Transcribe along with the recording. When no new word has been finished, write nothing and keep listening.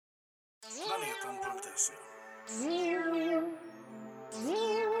Maiden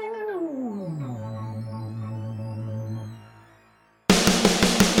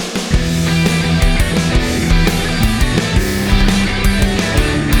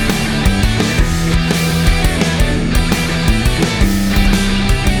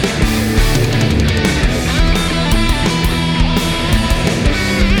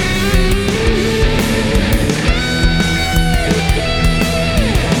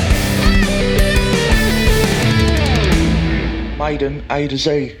A to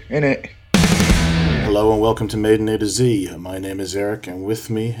Z, innit? Hello and welcome to Maiden A to Z. My name is Eric, and with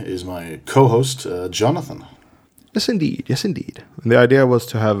me is my co-host, Jonathan. Yes, indeed. Yes, indeed. And the idea was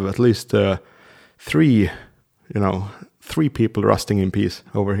to have at least three people rusting in peace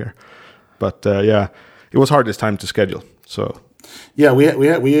over here. But it was hard this time to schedule. So yeah, we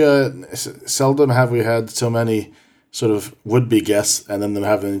seldom have we had so many sort of would-be guests, and then them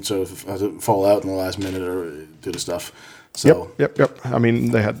having sort of had to fall out in the last minute or do the stuff. So Yep. I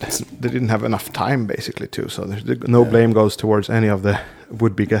mean, they didn't have enough time basically too. So no blame goes towards any of the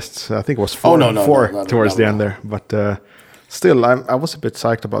would-be guests. I think it was four towards the end there. But still, I was a bit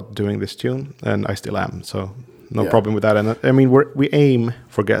psyched about doing this tune, and I still am. So no problem with that. And I mean, we aim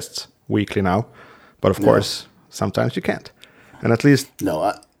for guests weekly now, but of course, sometimes you can't. And at least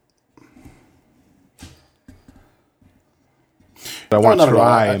I want to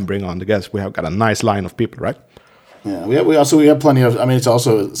try and bring on the guests. We have got a nice line of people, right? Yeah, we have plenty of. I mean, it's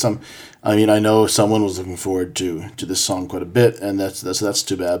also some. I mean, I know someone was looking forward to this song quite a bit, and that's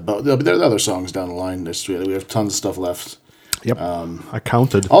too bad. But there are other songs down the line. We have tons of stuff left. Yep, I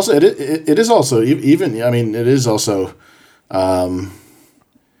counted. Also, it is also even. I mean, it is also.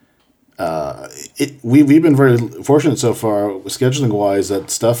 We've been very fortunate so far, scheduling wise,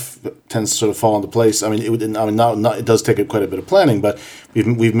 that stuff tends to sort of fall into place. I mean, it does take quite a bit of planning, but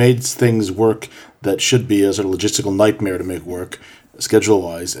we've made things work that should be a sort of logistical nightmare to make work, schedule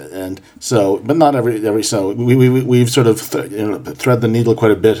wise, and so, but not every so we've sort of thread the needle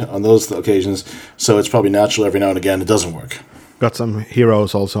quite a bit on those occasions. So it's probably natural every now and again it doesn't work. Got some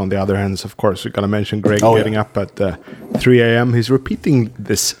heroes also on the other hands. Of course, we're going to mention Greg getting up at 3 a.m. He's repeating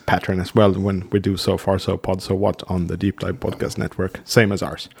this pattern as well when we do So Far So Pod So What on the Deep Dive Podcast Network, same as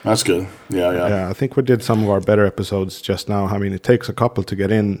ours. That's good. Yeah. I think we did some of our better episodes just now. I mean, it takes a couple to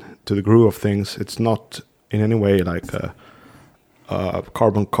get in to the groove of things. It's not in any way like a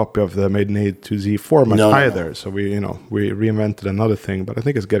carbon copy of the Maiden A to Z format either. No. So we reinvented another thing, but I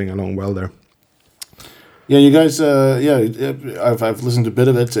think it's getting along well there. Yeah, you guys. I've listened to a bit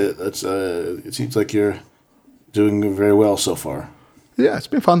of it. It seems like you're doing very well so far. Yeah, it's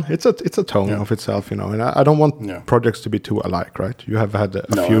been fun. It's a tone of itself, and I don't want projects to be too alike, right? You have had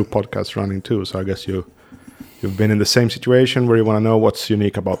a few podcasts running too, so I guess you've been in the same situation where you want to know what's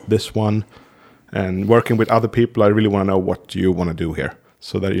unique about this one, and working with other people, I really want to know what you want to do here,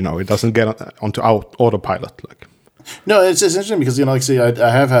 so that it doesn't get onto autopilot. Like, no, it's interesting because I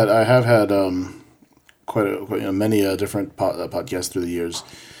have had quite many different podcasts through the years,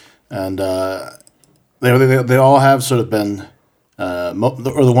 and they all have sort of been or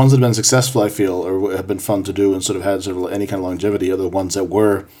the ones that have been successful, I feel, or have been fun to do and sort of had sort of any kind of longevity, are the ones that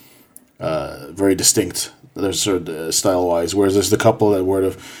were very distinct. They're sort of style wise, whereas there's the couple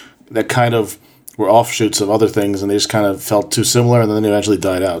that kind of were offshoots of other things, and they just kind of felt too similar, and then they eventually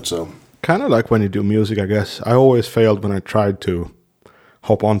died out. So kind of like when you do music, I guess. I always failed when I tried to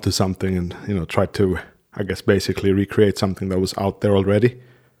hop onto something and try to, I guess, basically recreate something that was out there already.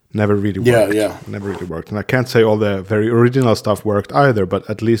 Never really worked. Never really worked. And I can't say all the very original stuff worked either, but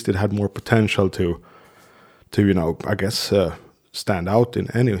at least it had more potential to I guess, stand out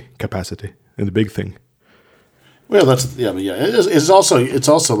in any capacity, in the big thing. Well, It's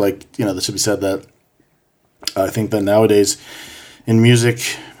also like, this should be said that I think that nowadays in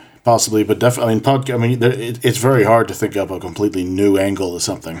music, possibly, but definitely, it's very hard to think up a completely new angle to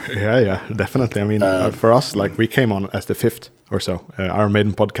something. Yeah, definitely. I mean, for us, like, we came on as the fifth or so, our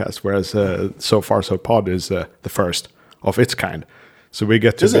Maiden podcast, whereas So Far So Pod is the first of its kind. So we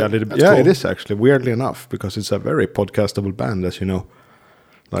get to be a little bit. Yeah, cool. It is actually, weirdly enough, because it's a very podcastable band, as you know.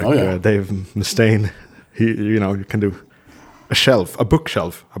 Like Dave Mustaine, you can do a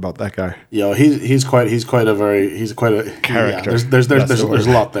bookshelf about that guy. Yeah, he's quite a character. Yeah, there's a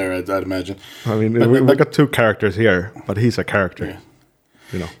lot there, I'd imagine. I mean, we got two characters here, but he's a character. Yeah.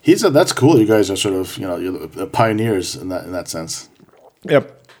 That's cool. You guys are sort of you're pioneers in that sense.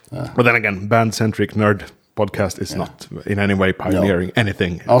 Yep. But then again, band-centric nerd podcast is not in any way pioneering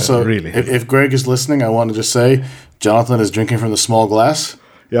anything. Also, really. If Greg is listening, I want to just say Jonathan is drinking from the small glass.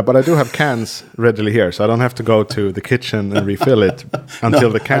 Yeah, but I do have cans readily here, so I don't have to go to the kitchen and refill it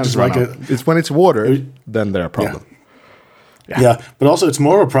until the cans run out. It's when it's water, then they're a problem. Yeah, but also it's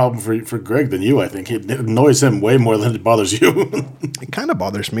more of a problem for Greg than you, I think. It annoys him way more than it bothers you. It kind of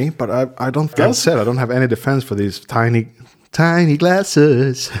bothers me, but I don't, as I said, I don't have any defense for these tiny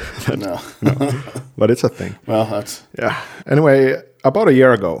glasses. No. But it's a thing. Well, that's... Yeah. Anyway, about a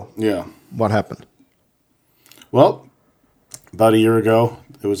year ago, yeah, what happened? Well, about a year ago,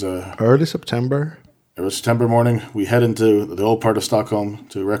 it was early September. It was September morning. We head into the old part of Stockholm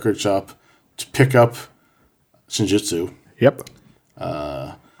to a record shop to pick up Shinjitsu. Yep.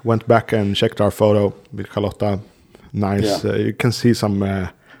 Went back and checked our photo with Carlotta. Nice. Yeah. You can see some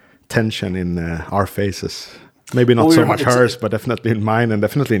tension in our faces. Maybe not so much hers, but definitely in mine and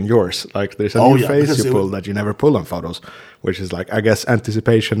definitely in yours. Like there's a new face you pull that you never pull on photos, which is like, I guess,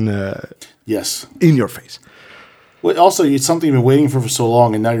 anticipation yes, in your face. Well, also, it's something you've been waiting for so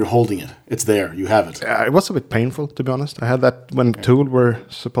long, and now you're holding it. It's there. You have it. It was a bit painful, to be honest. I had that when Tool were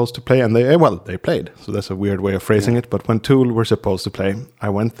supposed to play, and they played. So that's a weird way of phrasing it. But when Tool were supposed to play, I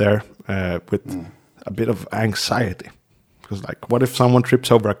went there with a bit of anxiety. Because, like, what if someone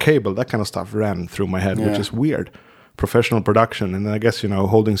trips over a cable? That kind of stuff ran through my head, which is weird. Professional production. And I guess,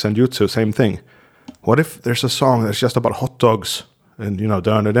 holding Senjutsu, same thing. What if there's a song that's just about hot dogs? And,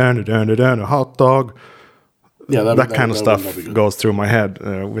 a hot dog. Yeah, that kind of stuff goes through my head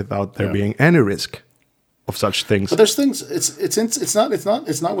without there being any risk of such things. But there's things. It's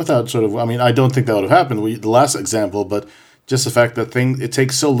not without sort of. I mean, I don't think that would have happened. The last example, but just the fact that it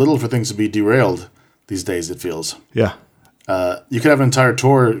takes so little for things to be derailed these days. It feels. Yeah. You could have an entire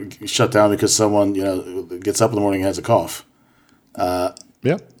tour shut down because someone gets up in the morning and has a cough.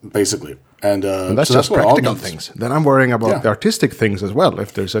 Yeah. Basically. And that's so just practical things. Then I'm worrying about the artistic things as well.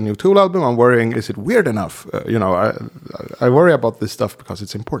 If there's a new Tool album, I'm worrying, is it weird enough? I worry about this stuff because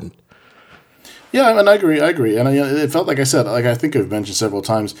it's important. Yeah, and I agree. And it felt like I said, like I think I've mentioned several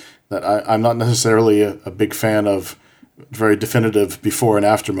times, that I'm not necessarily a big fan of very definitive before and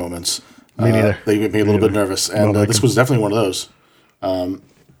after moments. Me neither. They make me a little bit nervous. And this was definitely one of those.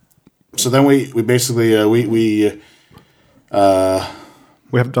 So then we basically, we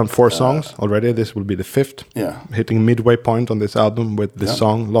have done 4 songs already. This will be the 5th. Yeah. Hitting midway point on this album with this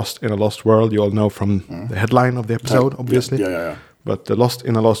song, Lost in a Lost World. You all know from the headline of the episode, obviously. Yeah. But the Lost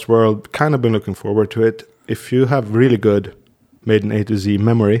in a Lost World, kind of been looking forward to it. If you have really good Maiden A to Z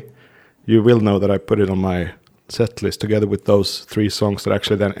memory, you will know that I put it on my set list together with those 3 songs that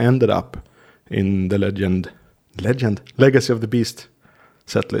actually then ended up in the Legacy of the Beast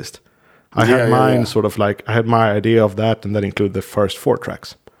set list. I had mine sort of like, I had my idea of that, and that included the first 4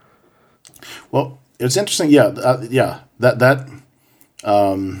 tracks. Well, it's interesting. I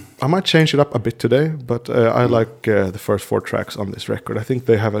might change it up a bit today, but I like the first 4 tracks on this record. I think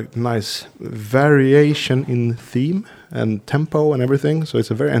they have a nice variation in theme and tempo and everything, so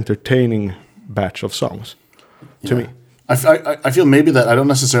it's a very entertaining batch of songs to me. I feel maybe that I don't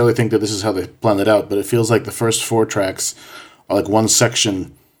necessarily think that this is how they planned it out, but it feels like the first 4 tracks are like one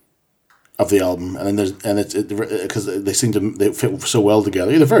section of the album, and then because they fit so well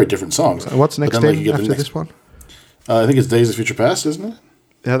together. They're very different songs. What's next after this one? I think it's Days of Future Past, isn't it?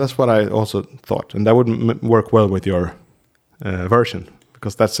 Yeah, that's what I also thought, and that would work well with your version,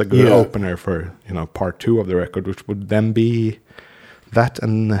 because that's a good opener for part 2 of the record, which would then be that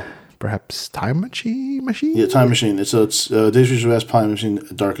and perhaps Time Machine. Yeah, Time Machine. It's Days of Future Past, Time Machine,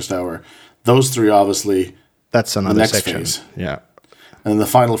 Darkest Hour. Those 3 obviously. That's another next section. Phase. Yeah. And the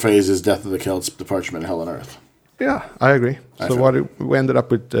final phase is Death of the Celts, Departure from Hell on Earth. Yeah, I agree. We ended up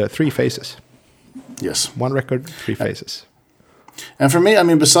with 3 phases. Yes. 1 record, 3 phases. And for me, I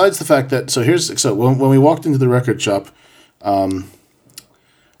mean, besides the fact that... So when we walked into the record shop, the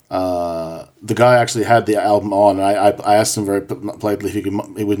guy actually had the album on. And I asked him very politely if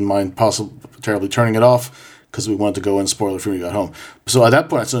he wouldn't mind terribly turning it off, because we wanted to go in spoiler-free when we got home. So at that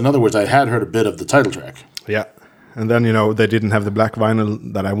point, in other words, I had heard a bit of the title track. Yeah. And then, they didn't have the black vinyl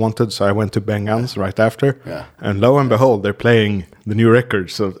that I wanted, so I went to Bang Guns right after. Yeah. And lo and behold, they're playing the new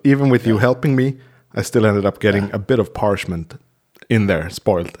record. So even with you helping me, I still ended up getting a bit of parchment in there,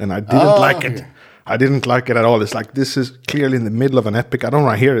 spoiled. And I didn't like it. I didn't like it at all. It's like, this is clearly in the middle of an epic. I don't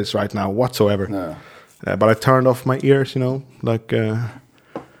want to hear this right now whatsoever. No. But I turned off my ears, like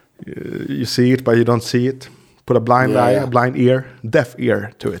you see it, but you don't see it. Put a blind eye, a blind ear, deaf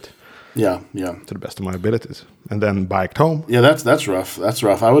ear to it. Yeah. To the best of my abilities, and then biked home. Yeah, that's rough. That's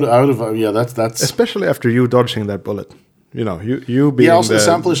rough. I would have. Yeah, that's especially after you dodging that bullet. You being also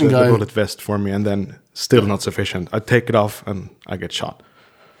the guy. Bullet vest for me, and then still not sufficient. I take it off and I get shot.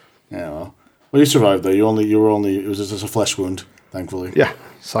 Yeah, well, you survived though. It was just a flesh wound. thankfully. Yeah,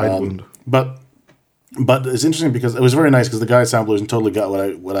 side wound. But it's interesting because it was very nice because the guy at Sound Pollution totally got what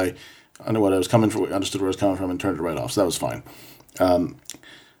I knew what I was coming from, understood where I was coming from, and turned it right off. So that was fine.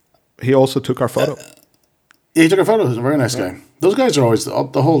 He also took our photo. Yeah, he took our photo. He was a very nice guy. Those guys are always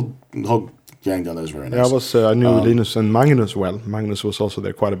the whole gang down there is very nice. Yeah, I knew Linus and Magnus well. Magnus was also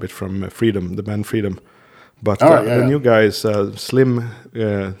there quite a bit from Freedom, the band Freedom. But the new guy is a slim,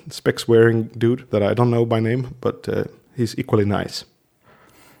 specs-wearing dude that I don't know by name, but he's equally nice.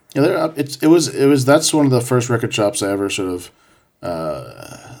 Yeah, that's one of the first record shops I ever sort of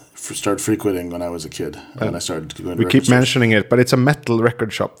started frequenting when I was a kid, and I started going. We keep mentioning it, but it's a metal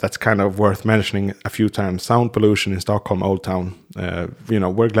record shop that's kind of worth mentioning a few times. Sound Pollution in Stockholm, Old Town.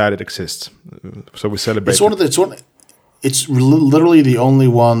 We're glad it exists, so we celebrate. It's literally the only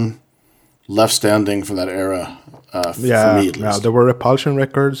one left standing from that era. For me, at least. Yeah, there were Repulsion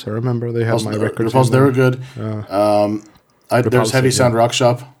records. I remember they had my records. Repulsion, they were good. There's Heavy Sound Rock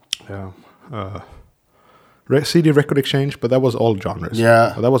Shop. Yeah. CD Record Exchange, but that was all genres.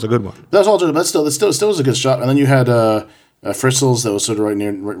 Yeah, that was a good one. That was all genres, but still was a good shop. And then you had Frissels that was sort of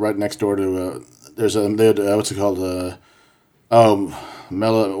right next door to. They had what's it called? There's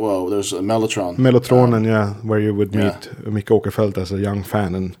a Mellotron. Mellotron, where you would meet Mick Åkerfeldt as a young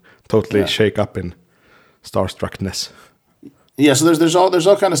fan and totally shake up in starstruckness. Yeah, so there's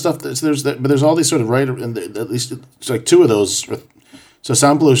all kind of stuff. But there's all these sort of at least it's like two of those. So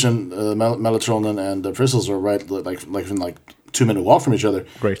Sound Pollution, Mellotron, and Frissels are right like in 2-minute walk from each other.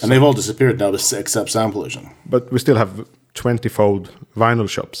 Great, and they've all disappeared now except Sound Pollution. But we still have 20-fold vinyl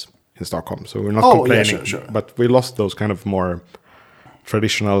shops in Stockholm, so we're not complaining. Yeah, sure. But we lost those kind of more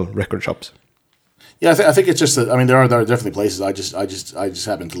traditional record shops. Yeah, I think it's just that. I mean, there are definitely places. I just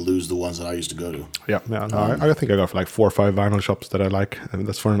happen to lose the ones that I used to go to. I think I got 4 or 5 vinyl shops that I like, and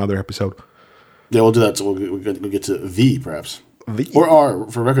that's for another episode. Yeah, we'll do that. So we'll get to V perhaps. V or R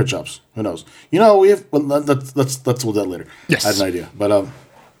for record shops. Who knows? We have. Well, let's we'll do that later. Yes, I had an idea, but all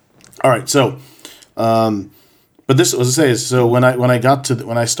right. So, but this was to say is so when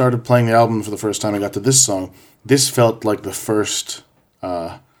I started playing the album for the first time, I got to this song. This felt like the first.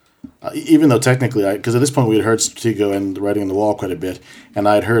 Even though technically, because at this point we had heard Stratego and Writing on the Wall quite a bit, and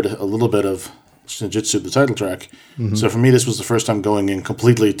I had heard a little bit of Shinjitsu, the title track. Mm-hmm. So for me, this was the first time going in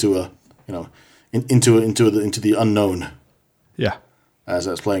completely to into the unknown. Yeah, as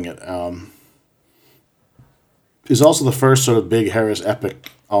I was playing it, it's also the first sort of big Harris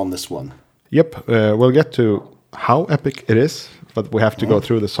epic on this one. Yep, we'll get to how epic it is, but we have to go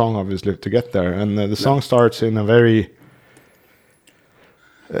through the song obviously to get there. And the song starts in a very.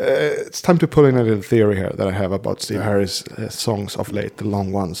 It's time to pull in a little theory here that I have about Steve Harris' songs of late, the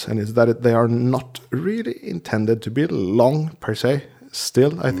long ones, and it's that they are not really intended to be long per se.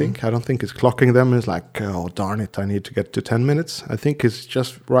 Still, I think. I don't think it's clocking them. It's like, oh, darn it, I need to get to 10 minutes. I think it's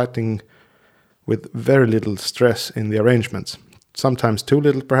just writing with very little stress in the arrangements. Sometimes too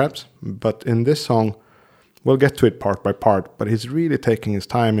little, perhaps. But in this song, we'll get to it part by part. But he's really taking his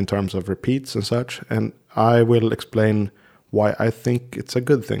time in terms of repeats and such. And I will explain why I think it's a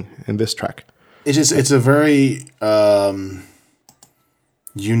good thing in this track. It's a very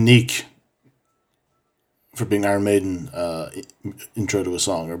unique, for being Iron Maiden, intro to a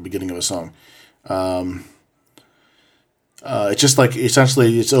song or beginning of a song. It's just like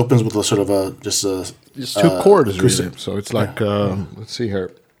essentially it opens with a sort of just 2 chords really. So it's like let's see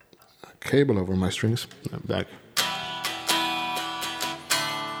here, a cable over my strings. Back.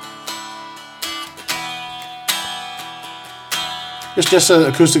 It's just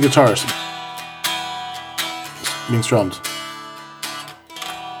acoustic guitars being strummed.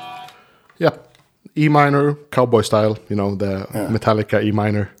 Yeah. E minor, cowboy style, the Metallica E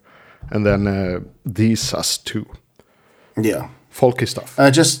minor, and then These Us Too. Yeah, folky stuff.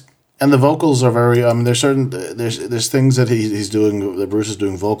 And the vocals are very. I mean, there's things that he's doing, that Bruce is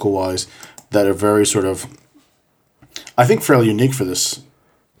doing vocal wise, that are very sort of, I think, fairly unique for this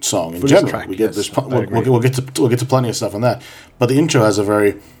song in general. Track, we'll get to plenty of stuff on that, but the intro has a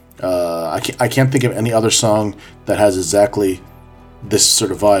very. I can't think of any other song that has exactly this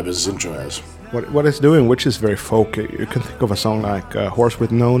sort of vibe as this intro has. What it's doing, which is very folky. You can think of a song like Horse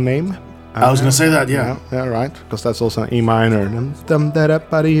with No Name. I was going to say that, yeah. Yeah, right. Because that's also an E minor. A little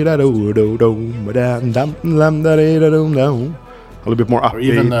bit more upbeat. Or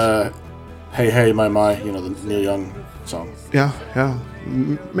even Hey Hey My My, the Neil Young song. Yeah.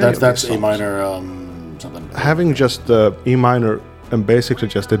 That's A minor something. Having just the E minor and basically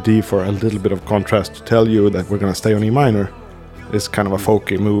just a D for a little bit of contrast to tell you that we're going to stay on E minor is kind of a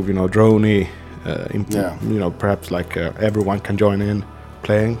folky move, droney. Perhaps like everyone can join in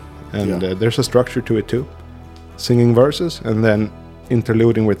playing, and there's a structure to it too. singing verses and then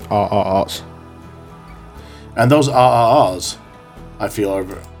interluding with ahs. And those ahs, I feel are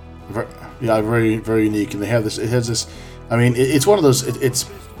very, very unique, and they have this. It has this. I mean, it's one of those.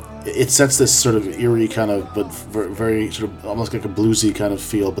 It sets this sort of eerie kind of, but very sort of almost like a bluesy kind of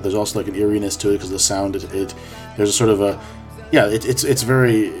feel. But there's also like an eeriness to it because the sound. There's a sort of a. Yeah, it's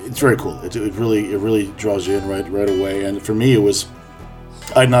very cool. It really draws you in right away. And for me, it was.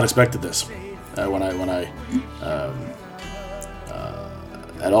 I'd not expected this when I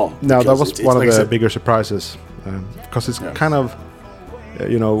at all. No, that was one of the bigger surprises because it's kind of,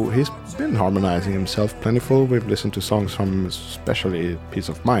 he's been harmonizing himself plentiful. We've listened to songs from him, especially Peace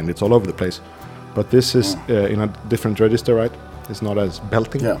of Mind. It's all over the place. But this is in a different register, right? It's not as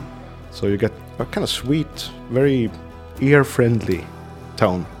belting. Yeah. So you get a kind of sweet, very ear-friendly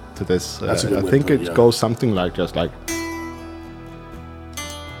tone to this. That's a good I think it goes something like just like...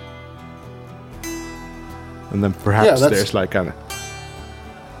 And then perhaps there's like a...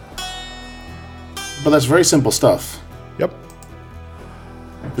 But that's very simple stuff. Yep.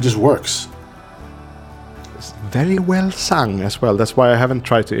 It just works. It's very well sung as well. That's why I haven't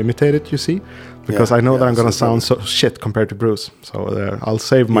tried to imitate it, you see? Because I know that I'm going to sound so shit compared to Bruce. So I'll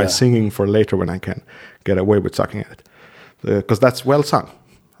save my singing for later when I can get away with sucking at it. Because that's well sung.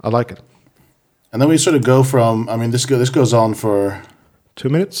 I like it. And then we sort of go from... I mean, this goes on for... 2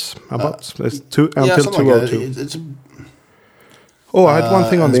 minutes, about. It's until 2:02. I had one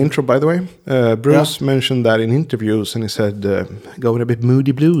thing on the intro, by the way. Bruce mentioned that in interviews, and he said, going a bit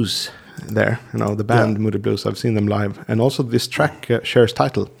Moody Blues there. The band Moody Blues. I've seen them live. And also this track shares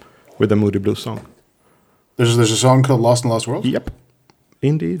title with a Moody Blues song. There's a song called Lost in the Lost World? Yep.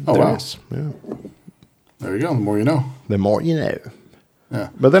 Indeed, there is. Yeah. There you go. The more you know. The more you know. Yeah.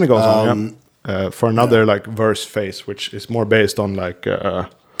 But then it goes on, for another like verse phase, which is more based on like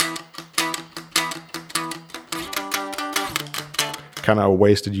kind of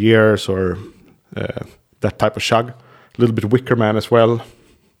wasted years or that type of chug. A little bit Wicker Man as well.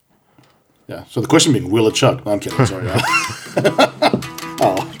 Yeah. So the question being, will it chug? No, I'm kidding. Sorry.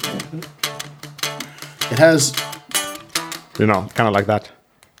 It has, kind of like that.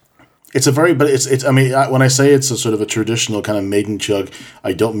 It's a very, but it's. I mean, when I say it's a sort of a traditional kind of maiden chug,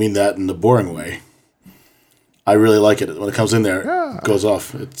 I don't mean that in the boring way. I really like it when it comes in there. It goes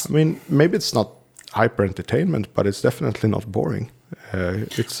off. I mean, maybe it's not hyper entertainment, but it's definitely not boring.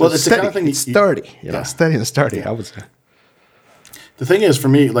 It's steady. The kind of thing it's sturdy. Steady and sturdy. Yeah. I would say. The thing is, for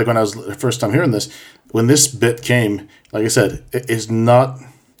me, like when I was the first time hearing this, when this bit came, like I said, it is not.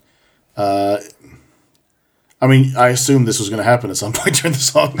 I mean, I assumed this was going to happen at some point during the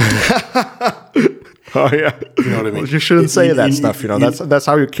song. Oh yeah, you know what I mean. Well, you shouldn't say that stuff. That's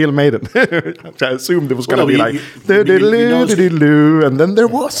how you kill Maiden. I assumed it was going to be like and then there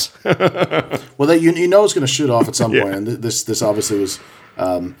was. Well, you know it's going to shoot off at some point, and this obviously was,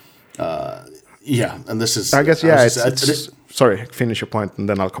 and this is. I guess it's sorry, finish your point, and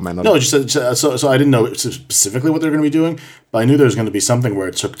then I'll comment on. No, just so I didn't know specifically what they're going to be doing, but I knew there was going to be something where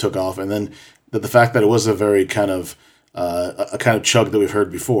it took off, and then. The fact that it was a very kind of a kind of chug that we've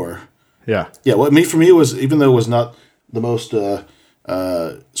heard before. Yeah. Yeah. Well, for me, it was, even though it was not the most sort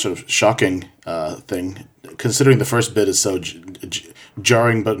of shocking thing, considering the first bit is so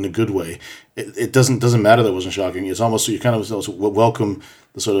jarring, but in a good way. It doesn't matter that it wasn't shocking. It's almost, you kind of also welcome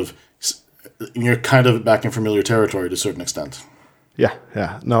the sort of, you're kind of back in familiar territory to a certain extent. Yeah.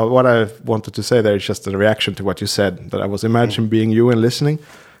 No, what I wanted to say there is just a reaction to what you said. That I was imagining being you and listening.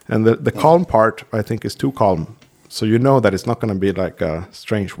 And the calm part, I think, is too calm. So you know that it's not going to be like a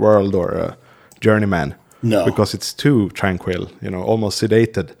Strange World or a Journeyman. No. Because it's too tranquil, almost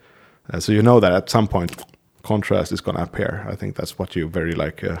sedated. So you know that at some point, contrast is going to appear. I think that's what you very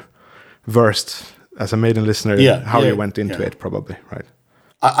versed as a Maiden listener, how you went into it probably, right?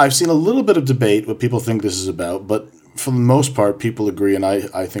 I've seen a little bit of debate what people think this is about, but for the most part, people agree, and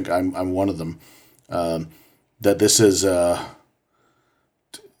I think I'm one of them, that this is...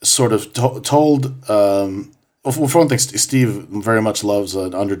 sort of told. For one thing, Steve very much loves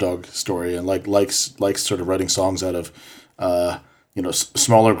an underdog story and likes sort of writing songs out of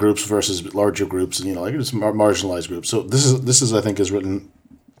smaller groups versus larger groups, and like just marginalized groups. So this is I think is written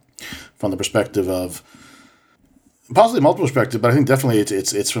from the perspective of possibly multiple perspectives, but I think definitely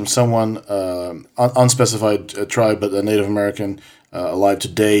it's from someone unspecified tribe, but a Native American alive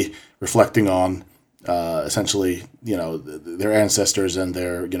today, reflecting on. Essentially, their ancestors and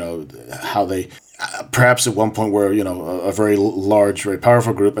their, how they perhaps at one point were, a very large, very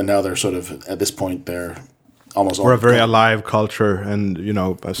powerful group, and now they're sort of at this point they're almost all. We're a very alive culture, and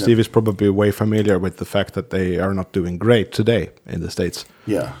Steve is probably way familiar with the fact that they are not doing great today in the States.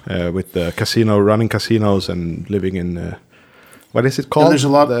 Yeah, with the running casinos and living in what is it called? And there's a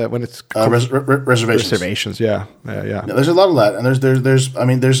lot when it's reservations. Reservations, yeah. There's a lot of that, and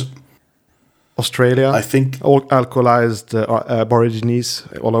there's Australia. I think all alcoholized Aborigines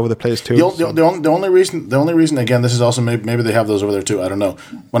all over the place too. The only reason again, this is also maybe they have those over there too. I don't know.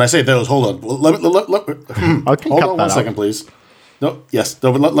 When I say those, hold on. Hold on 1 second, please. No, yes.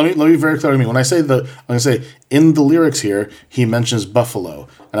 No, but let me be very clear to me. When I say I'm going to say in the lyrics here, he mentions buffalo,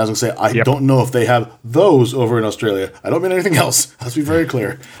 and I was going to say I don't know if they have those over in Australia. I don't mean anything else. Let's be very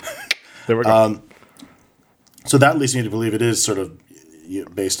clear. There we go. So that leads me to believe it is sort of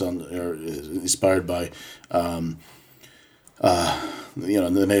based on or inspired by, the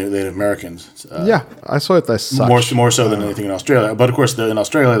Native Americans. I saw it as such. More so than anything in Australia. But of course, in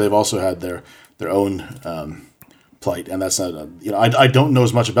Australia, they've also had their own plight, and that's not. I don't know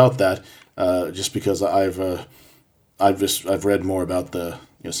as much about that, just because I've read more about the.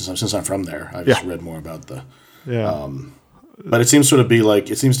 Since I'm from there, I've just read more about the. Yeah. But it seems to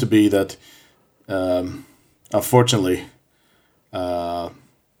be that, unfortunately.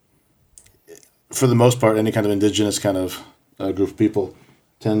 For the most part, any kind of indigenous kind of group of people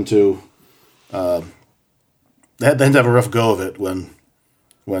tend to they tend to have a rough go of it when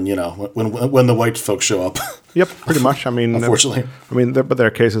the white folks show up. Yep, pretty much. I mean, unfortunately, but there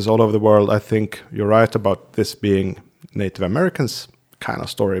are cases all over the world. I think you're right about this being Native Americans kind of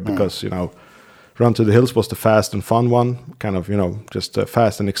story because Run to the Hills was the fast and fun one, kind of just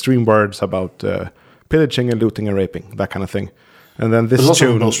fast and extreme words about pillaging and looting and raping, that kind of thing. And then this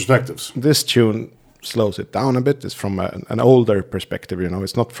tune, from those perspectives. This tune slows it down a bit. It's from an older perspective,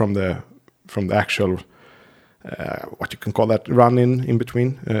 It's not from the actual what you can call that run in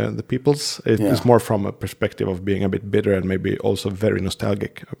between the peoples. It's more from a perspective of being a bit bitter and maybe also very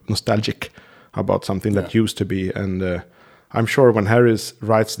nostalgic about something that used to be. And I'm sure when Harris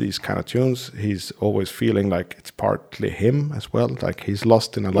writes these kind of tunes, he's always feeling like it's partly him as well. Like he's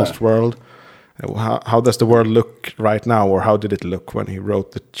lost in a lost world. How does the world look right now, or how did it look when he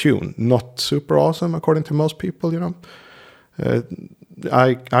wrote the tune? Not super awesome, according to most people, I'm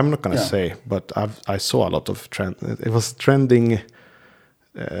not going to say, but I saw a lot of trend. It was trending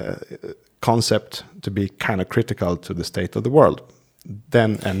concept to be kind of critical to the state of the world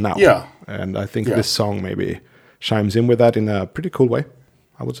then and now. Yeah. And I think this song maybe chimes in with that in a pretty cool way,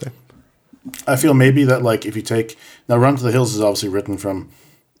 I would say. I feel maybe that like if you take now, Run to the Hills is obviously written from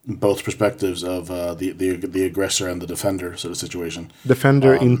both perspectives of the aggressor and the defender sort of situation.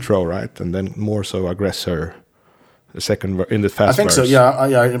 Defender intro, right, and then more so aggressor. The second in the fast. I think verse. so.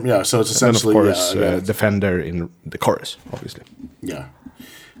 Yeah. So it's essentially, and then of course, defender in the chorus, obviously. Yeah,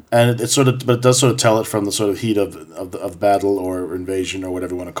 and it sort of, but it does sort of tell it from the sort of heat of battle or invasion or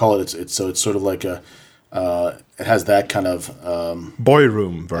whatever you want to call it. It's sort of like a. It has that kind of boy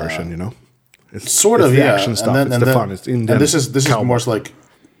room version, It's sort of the action stuff. And then, the fun. It's in. And this is more like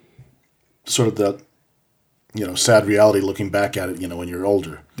sort of the, sad reality looking back at it, when you're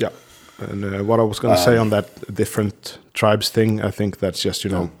older. Yeah. And what I was going to say on that different tribes thing, I think that's just,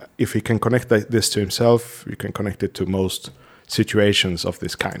 if he can connect this to himself, you can connect it to most situations of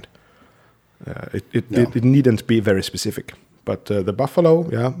this kind. It needn't be very specific. But the buffalo,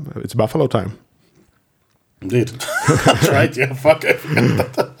 it's buffalo time. Indeed. That's right, fuck it.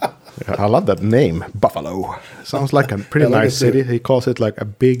 I love that name, Buffalo. Sounds like a pretty nice city. He calls it like a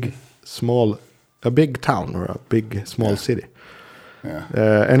big town or a big, small city. Yeah.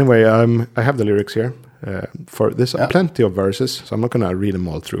 Anyway, I have the lyrics here. For this, plenty of verses, so I'm not going to read them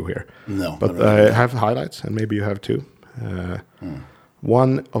all through here. No. But I have highlights, and maybe you have too.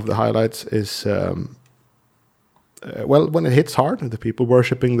 One of the highlights is, when it hits hard, the people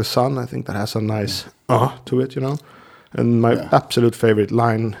worshipping the sun, I think that has a nice to it, And my absolute favorite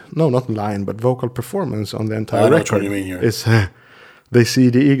line, no, not line, but vocal performance on the entire record is they see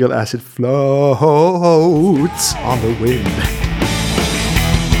the eagle as it floats on the wind.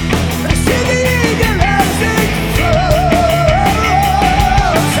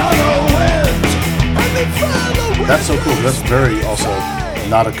 That's so cool. That's very also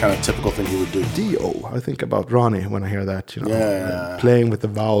not a kind of typical thing he would do. Dio. I think about Ronnie when I hear that. Playing with the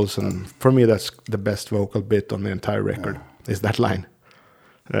vowels, and for me, that's the best vocal bit on the entire record. Is that line?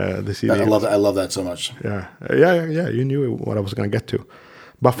 I love that so much. Yeah. You knew what I was going to get to.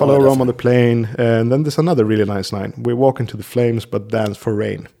 Buffalo roam on the plain, and then there's another really nice line. We walk into the flames, but dance for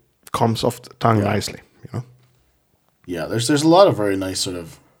rain. Comes off the tongue nicely, Yeah, there's a lot of very nice sort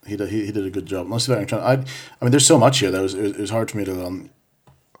of. He did a good job. Let's see if I can try. I mean, there's so much here that it was hard for me to.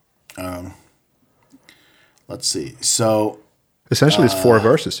 let's see. So essentially, it's 4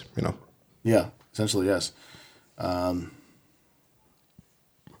 verses. Yeah, essentially, yes.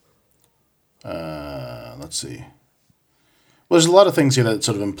 Let's see. Well, there's a lot of things here that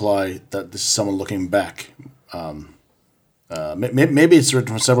sort of imply that this is someone looking back. Maybe it's written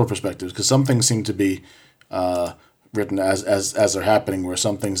from several perspectives, because some things seem to be written as they're happening, where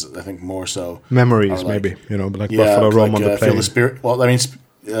some things, I think, more so memories, maybe, like Buffalo Roam on the Plain. Feel the spirit. Well, I mean,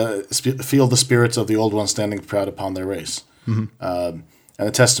 feel the spirits of the old ones standing proud upon their race, and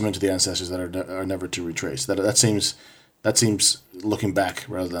a testament to the ancestors that are never to retrace. That seems looking back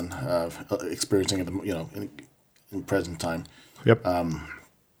rather than experiencing it, in present time. Yep.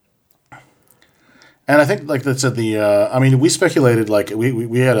 And I think, like that said, we speculated, like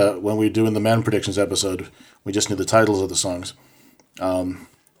we had when we were doing the Man Predictions episode, we just knew the titles of the songs. I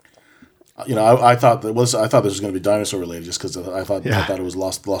thought this was going to be dinosaur related, just because I thought it was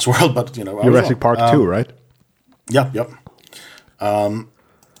Lost World, but Jurassic Park 2, right? Yep.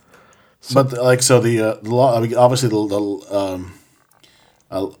 But like, so the law, obviously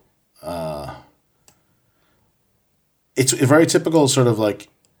it's a very typical sort of like,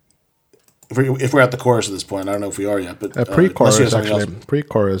 if we're at the chorus at this point, I don't know if we are yet, but pre-chorus,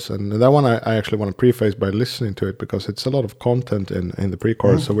 and that one I actually want to preface by listening to it, because it's a lot of content in the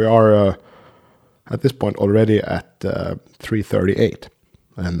pre-chorus. So we are at this point already at 3:38,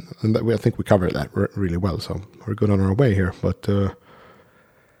 and I think we covered that really well. So we're good on our way here. But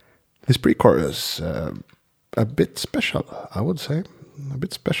this pre-chorus a bit special, I would say, a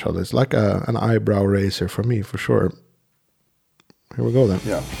bit special. It's like an eyebrow raiser for me, for sure. Here we go then.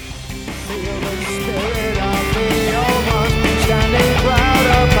 Yeah.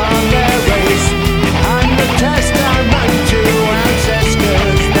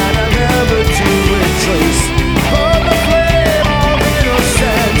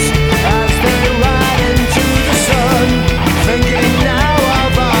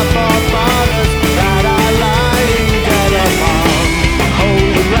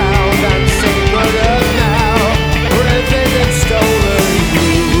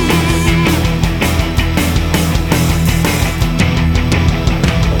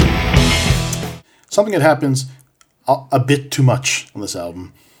 Something that happens a bit too much on this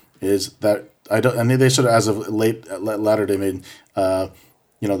album is that they sort of, as of latter day made,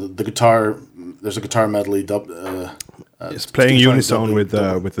 the guitar. There's a guitar medley. It's playing unison with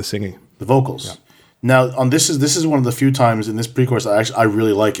the singing, the vocals. Yeah. Now, this is one of the few times in this pre-chorus I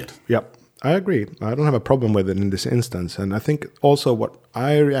really like it. Yep, I agree. I don't have a problem with it in this instance, and I think also what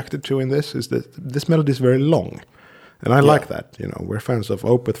I reacted to in this is that this melody is very long. And I like that. We're fans of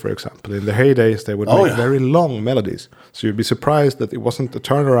Opeth, for example. In the heydays, they would make very long melodies. So you'd be surprised that it wasn't a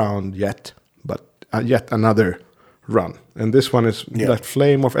turnaround yet, but yet another run. And this one is that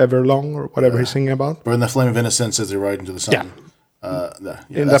flame of Everlong, or whatever he's singing about. Or in the flame of innocence as they ride into the sun.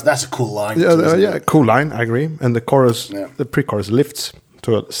 That's a cool line. Cool line, I agree. And the chorus, the pre-chorus lifts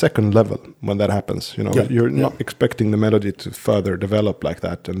to a second level when that happens. You're not expecting the melody to further develop like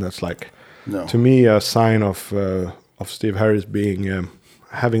that. And that's like, to me, a sign of Steve Harris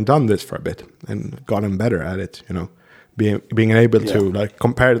having done this for a bit and gotten better at it, being able to like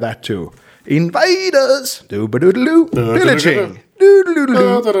compare that to Invaders, pillaging,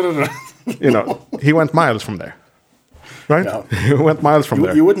 he went miles from there, right? No. He went miles from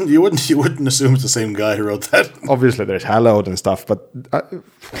there. You wouldn't assume it's the same guy who wrote that. Obviously, there's Hallowed and stuff, but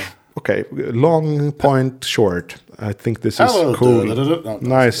okay, long point short. I think this is cool,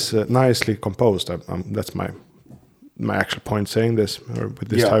 nicely composed. That's my actual point saying this, or with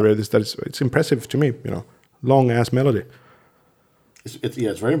this tirade, is that it's impressive to me. Long ass melody. It's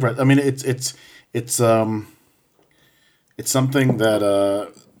very impressive. I mean, it's something that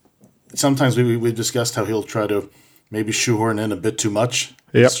sometimes we discussed how he'll try to maybe shoehorn in a bit too much.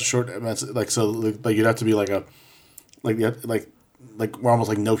 Yeah, short. Like you'd have to be like we're almost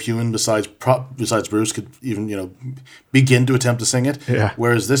like no human besides Bruce could even begin to attempt to sing it. Yeah.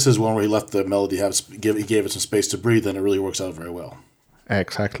 Whereas this is one where he left the melody he gave it some space to breathe, and it really works out very well.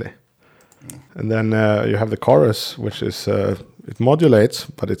 Exactly. And then you have the chorus, which is it modulates,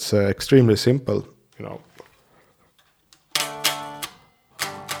 but it's extremely simple.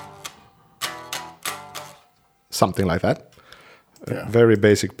 Something like that. Very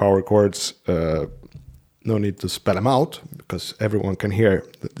basic power chords. No need to spell them out, because everyone can hear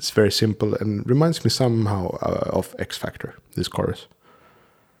that it's very simple, and reminds me somehow of X Factor, this chorus.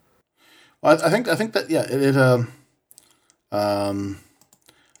 Well, I think that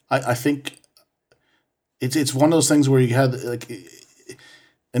I think it's one of those things where you had, like,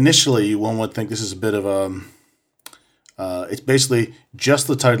 initially one would think this is a bit of It's basically just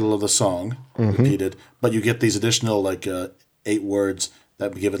the title of the song repeated, but you get these additional 8 words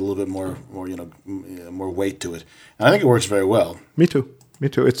that give it a little bit more more weight to it, and I think it works very well. Me too.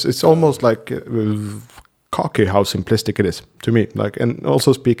 It's almost like cocky how simplistic it is to me. And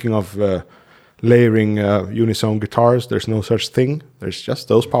also speaking of layering unison guitars, there's no such thing. There's just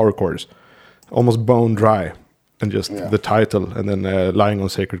those power chords, almost bone dry, and just the title, and then lying on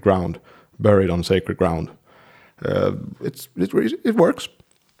sacred ground, buried on sacred ground. It works.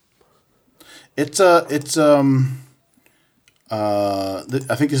 I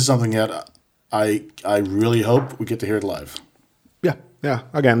think this is something that I really hope we get to hear it live. Yeah.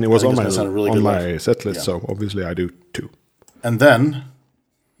 Again, it was on my set list, Yeah. so obviously I do too. And then,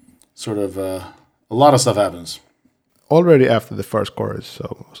 sort of, a lot of stuff happens. Already after the first chorus,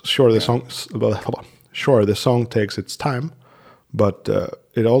 so sure the song takes its time, but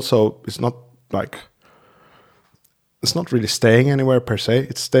it also is not it's not really staying anywhere per se.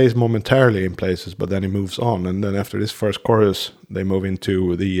 It stays momentarily in places, but then it moves on. And then after this first chorus, they move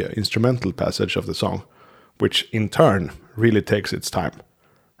into the instrumental passage of the song, which in turn really takes its time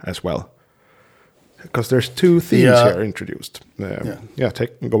as well. Because there's 2 themes here introduced.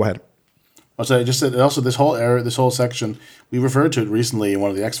 Go ahead. I just said also this whole section, we referred to it recently in one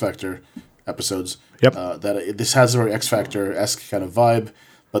of the X Factor episodes. Yep. That this has a very X Factor-esque kind of vibe,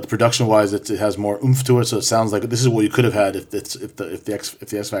 but production-wise, it has more oomph to it. So it sounds like this is what you could have had if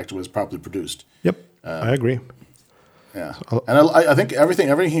the X Factor was properly produced. Yep, I agree. Yeah, and I think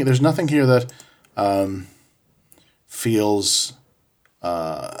everything. There's nothing here that feels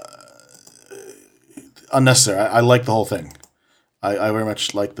unnecessary. I like the whole thing. I very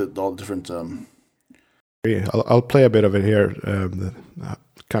much like all the different. I'll play a bit of it here.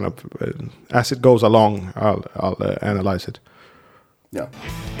 Kind of as it goes along, I'll analyze it. Yeah.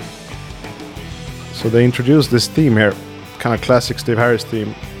 So they introduced this theme here, kind of classic Steve Harris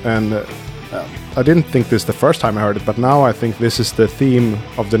theme, and I didn't think this the first time I heard it, but now I think this is the theme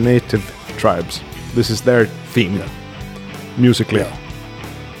of the native tribes. This is their theme, musically. Yeah.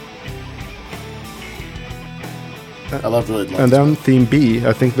 I love really. And then theme B,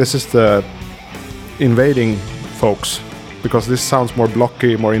 I think this is the invading folks, because this sounds more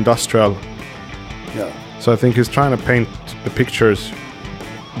blocky, more industrial. Yeah. So I think he's trying to paint the pictures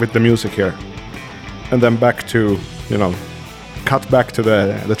with the music here, and then back to cut back to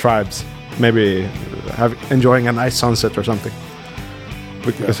the tribes, maybe enjoying a nice sunset or something,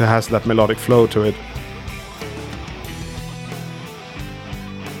 because it has that melodic flow to it.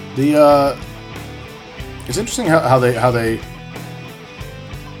 It's interesting how they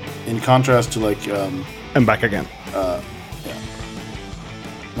in contrast to And back again.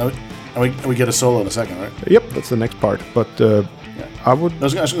 Now we get a solo in a second, right? Yep, that's the next part. But I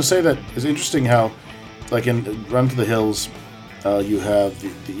was going to say that it's interesting how, in Run to the Hills, you have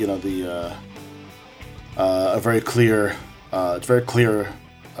a very clear. It's very clear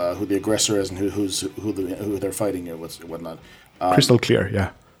who the aggressor is and who they're fighting and whatnot. Crystal clear,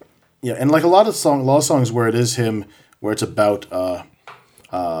 yeah. Yeah, and a lot of songs where it is him, where it's about a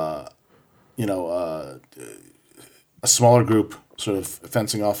smaller group sort of trying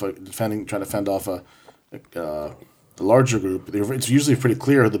to fend off a larger group. It's usually pretty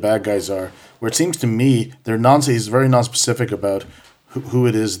clear who the bad guys are. Where it seems to me he's very non-specific about who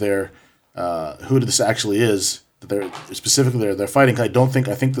it is who this actually is that they're fighting. I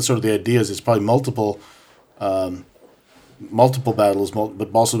think the sort of the idea is it's probably multiple battles,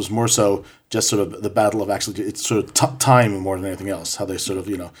 but also it's more so just sort of the battle of actually it's sort of time more than anything else. How they sort of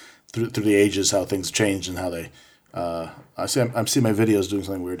through the ages how things change and how they. I'm seeing my videos doing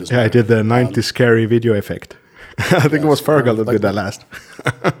something weird as well. Yeah, I did the 90s scary video effect. I think it was Fergal that did that last.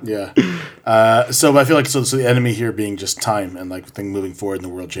 Yeah. So I feel like so the enemy here being just time and thing moving forward and the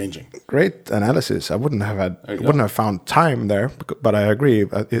world changing. Great analysis. I wouldn't have found time there, but I agree.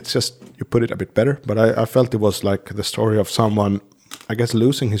 It's just you put it a bit better. But I felt it was like the story of someone, I guess,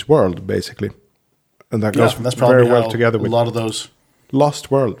 losing his world basically, and that goes very well together with a lot of those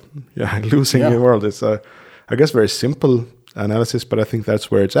lost world. Yeah, losing your world is I guess very simple analysis, but I think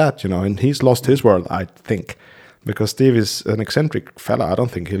that's where it's at, and he's lost his world, I think, because Steve is an eccentric fella. I don't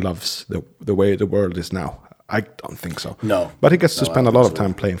think he loves the way the world is now. I don't think so. No. But he gets to spend a lot of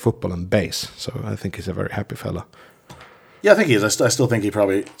time playing football and bass, so I think he's a very happy fella. Yeah, I think he is. I still think he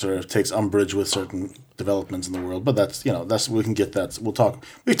probably sort of takes umbrage with certain developments in the world, but that's we can get that.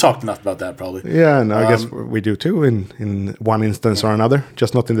 We've talked enough about that probably. Yeah, and I guess we do too in one instance or another,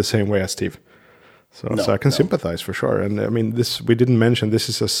 just not in the same way as Steve. So I can sympathize for sure. And I mean, we didn't mention this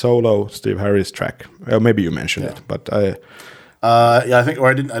is a solo Steve Harris track. Maybe you mentioned it, but I think, or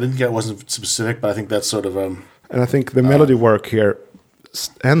I didn't get. It wasn't specific, but I think that's sort of And I think the melody work here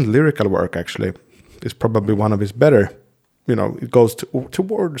and lyrical work actually is probably one of his better. You know, it goes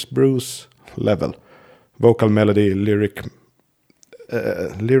towards Bruce level, vocal melody, lyric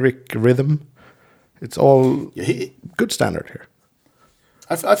rhythm. It's all good standard here.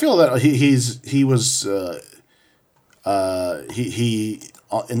 I feel that he was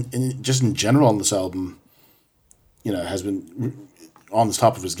just in general on this album, you know, has been on the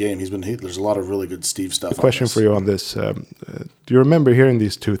top of his game. There's a lot of really good Steve stuff. A question for you on this: do you remember hearing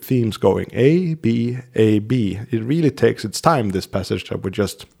these two themes going A B A B? It really takes its time. This passage that we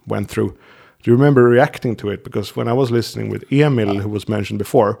just went through. Do you remember reacting to it? Because when I was listening with Emil, who was mentioned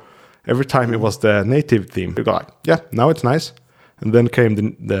before, every time it was the native theme, we go like, "Yeah, now it's nice." And then came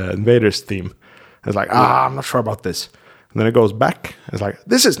the Invaders theme. I was like, I'm not sure about this. And then it goes back. It's like,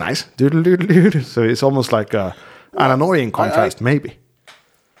 this is nice. Doodle-doodle-doodle. So it's almost like an annoying contrast, maybe.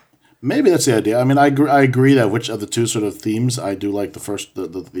 Maybe that's the idea. I mean, I agree that which of the two sort of themes, I do like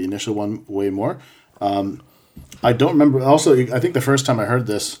the initial one way more. I don't remember. Also, I think the first time I heard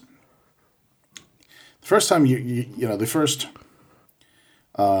this, the first time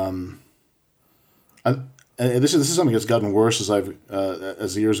and this is something that's gotten worse as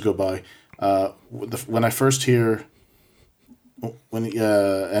the years go by. When I first hear, and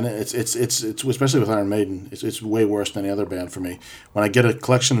it's especially with Iron Maiden, it's way worse than any other band for me. When I get a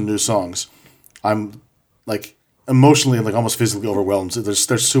collection of new songs, I'm like emotionally and like almost physically overwhelmed.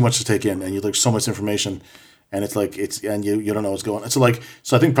 There's too much to take in, and there's so much information, and it's like you don't know what's going on. So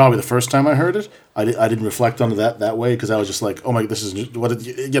I think probably the first time I heard it, I didn't reflect on it that way because I was just like, oh my, this is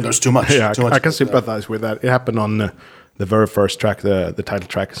there's too much. Yeah, too much. I can sympathize with that. It happened on the very first track, the title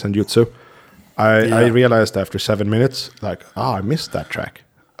track, Senjutsu. I realized after 7 minutes, like, I missed that track.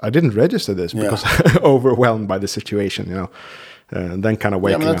 I didn't register this because overwhelmed by the situation, you know, and then kind of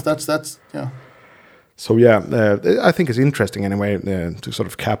waking up. That's So I think it's interesting anyway to sort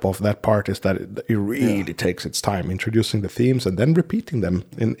of cap off that part is that it really takes its time introducing the themes and then repeating them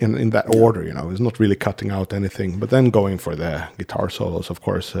in that order. You know, it's not really cutting out anything, but then going for the guitar solos, of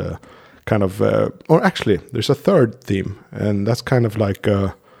course, or actually, there's a third theme, and that's kind of like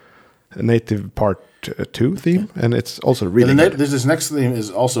a native part 2 theme, and it's also really good. This next theme is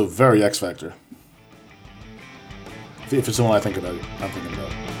also very X Factor. If it's the one I'm thinking about.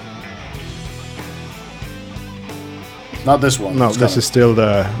 Not this one. No, this is still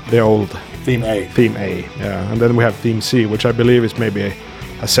the old theme A. Theme A, yeah. And then we have theme C, which I believe is maybe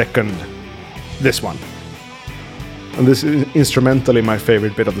a second. This one. And this is instrumentally my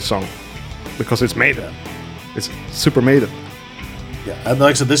favorite bit of the song because it's Maiden. It's super Maiden. Yeah, and like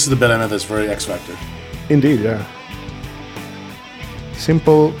I said, this is the bit I meant that's very X Factor. Indeed, yeah.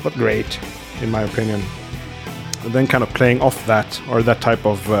 Simple but great, in my opinion. And then kind of playing off that, or that type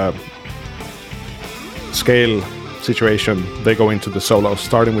of scale situation, they go into the solos,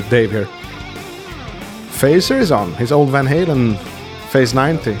 starting with Dave here. Phaser is on, his old Van Halen Phase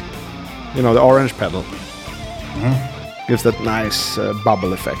 90. You know, the orange pedal. Mm-hmm. Gives that nice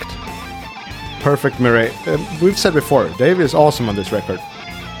bubble effect. Perfect mirror. We've said before, Dave is awesome on this record.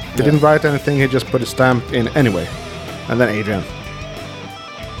 He didn't write anything, he just put a stamp in anyway. And then Adrian.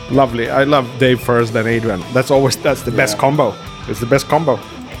 Lovely. I love Dave first, then Adrian. That's the best combo. It's the best combo.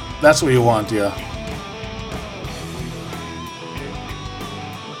 That's what you want, yeah.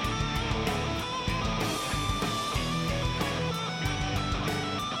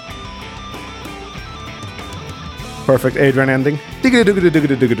 Perfect Adrian ending.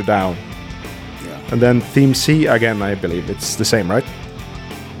 Diggity down. And then theme C again, I believe it's the same, right?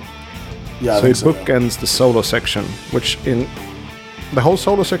 Yeah. So it bookends the solo section, which in the whole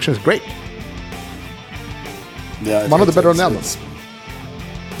solo section is great. Yeah, one of the better on the album.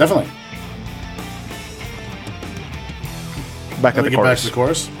 Definitely. Back at the chorus. Back to the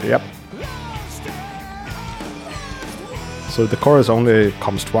chorus. Yep. So the chorus only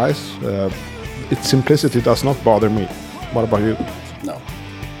comes twice. Its simplicity does not bother me. What about you?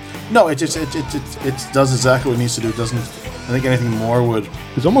 No, it does exactly what it needs to do. It doesn't. I think anything more would.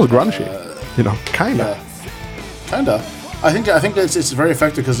 It's almost grungy, kinda. Yeah, kinda. I think it's very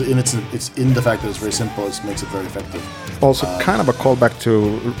effective because it's in the fact that it's very simple. It makes it very effective. Also, kind of a callback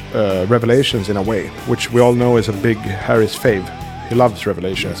to Revelations in a way, which we all know is a big Harris fave. He loves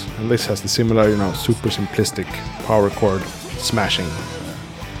Revelations, and this has the similar, super simplistic power chord smashing.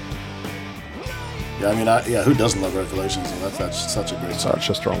 Yeah, I mean, who doesn't love Revelations? That's such a great song. Such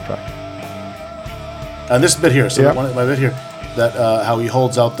a strong track. And this bit here, my bit here, that how he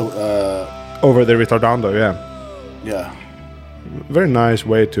holds out the over the ritardando, yeah. Very nice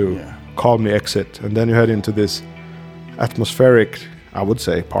way to calmly exit, and then you head into this atmospheric, I would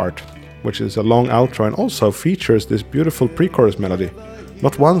say, part which is a long outro and also features this beautiful pre-chorus melody,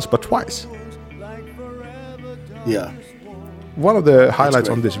 not once but twice. Yeah. One of the highlights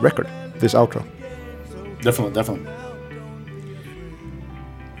on this record, this outro. Definitely.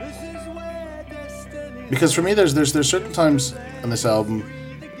 Because for me, there's certain times on this album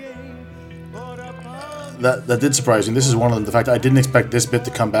that did surprise me. This is one of them. The fact that I didn't expect this bit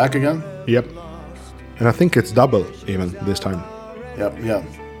to come back again. Yep. And I think it's double even this time. Yep. Yeah.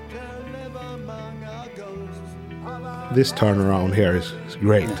 This turnaround here is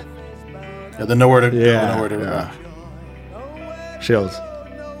great. Yeah. The nowhere to. Yeah. Nowhere to. Yeah. Chills.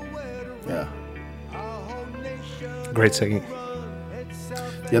 Yeah. Great singing.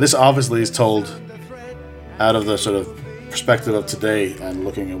 Yeah. This obviously is told out of the sort of perspective of today and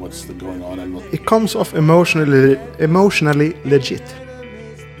looking at what's going on, and it comes off emotionally legit.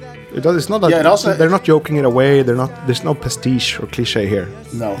 It's not like they're not joking it away. There's no pastiche or cliche here.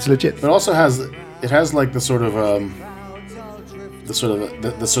 No, it's legit. But it also has like the sort of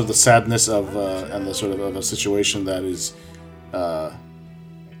the sadness of and the sort of a situation that is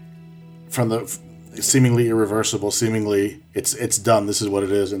from the seemingly irreversible, seemingly it's done. This is what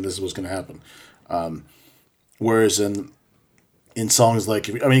it is, and this is what's going to happen. Whereas in songs like,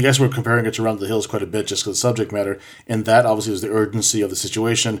 I mean, I guess we're comparing it to Run the Hills quite a bit just because the subject matter. In that, obviously, there's the urgency of the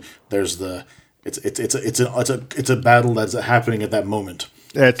situation. There's it's a battle that's happening at that moment.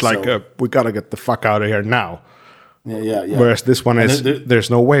 It's like we gotta get the fuck out of here now. Yeah. Whereas this one is there's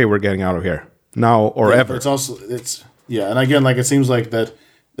no way we're getting out of here now or ever. And again, like it seems like that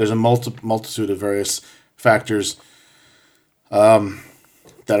there's a multitude of various factors that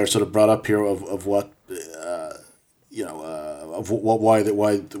are sort of brought up here of what. Why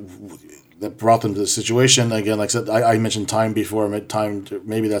that brought them to the situation. Again, like I said, I mentioned time before.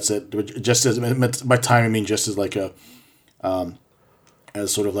 Maybe that's it. Just as by time, I mean just as like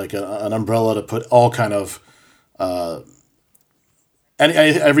as sort of like an umbrella to put all kind of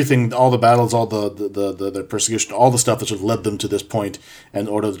everything, all the battles, all the persecution, all the stuff that sort of led them to this point, in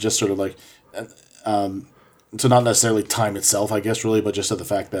order to just sort of like, so not necessarily time itself, I guess, really, but just the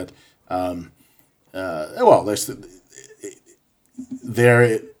fact that.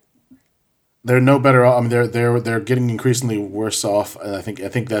 They're no better off. I mean, they're getting increasingly worse off, and I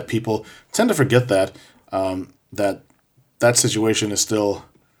think that people tend to forget that that situation is still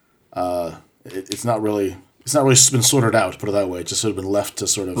it's not really been sorted out. Put it that way. It's just sort of been left to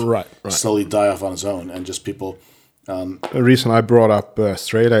sort of slowly die off on its own, and just people. The reason I brought up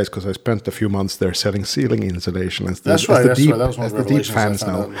Australia is because I spent a few months there selling ceiling insulation. That's right. That was one as of the deep fans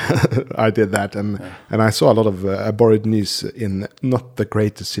know, I did that, and I saw a lot of Aborigines in not the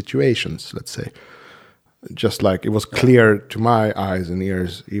greatest situations. Let's say, just like it was clear to my eyes and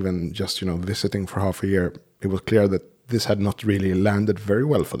ears, even just visiting for half a year, it was clear that this had not really landed very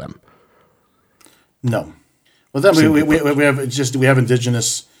well for them. No, well then we have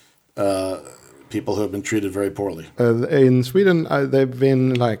indigenous. People who have been treated very poorly. In Sweden, they've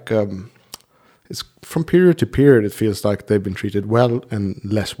been like it's from period to period. It feels like they've been treated well and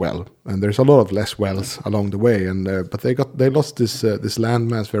less well, and there's a lot of less wells along the way. And but they lost this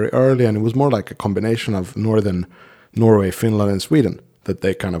landmass very early, and it was more like a combination of northern Norway, Finland, and Sweden that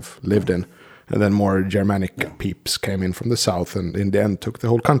they kind of lived in, and then more Germanic peeps came in from the south, and in the end took the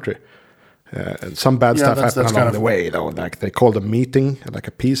whole country. Some bad stuff happened along the way, though. Like they called a meeting, like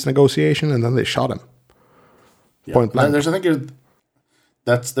a peace negotiation, and then they shot him. Yeah. Point blank. There's a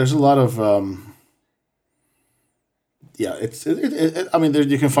lot of I mean,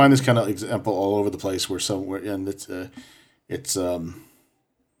 you can find this kind of example all over the place where somewhere, and it's I mean,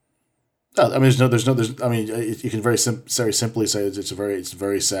 I mean, you can very simply say it's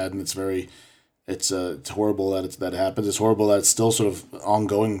very sad, and it's horrible that it happens. It's horrible that it's still sort of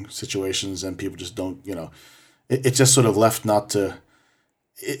ongoing situations, and people just don't, it's just sort of left not to.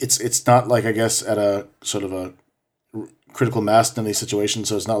 It's not like, I guess, at a sort of a critical mass in these situations.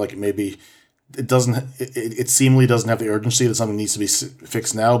 So it's not like it seemingly doesn't have the urgency that something needs to be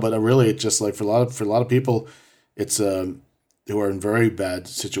fixed now. But really, it's just like for a lot of people, it's who are in very bad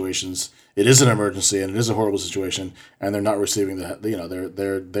situations. It is an emergency, and it is a horrible situation, and they're not receiving that.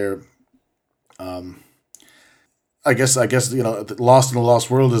 They're I guess Lost in the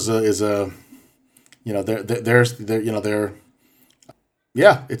Lost World is a I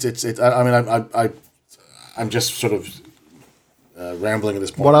mean, I'm just sort of rambling at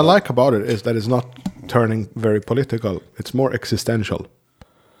this point. What I like about it is that it's not turning very political. It's more existential.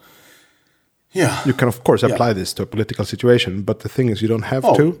 Yeah, you can of course apply this to a political situation, but the thing is, you don't have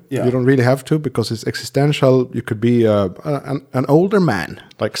to. Yeah. You don't really have to, because it's existential. You could be an older man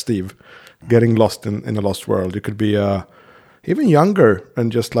like Steve, getting lost in a lost world. You could be even younger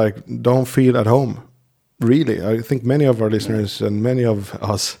and just like don't feel at home. Really, I think many of our listeners and many of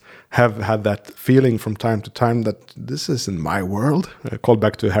us have had that feeling from time to time that this isn't my world. I call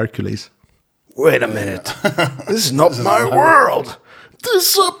back to Hercules. Wait a minute. This is not my world.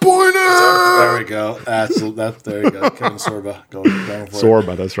 Disappointed. There we go. There you go. Kevin Sorba going for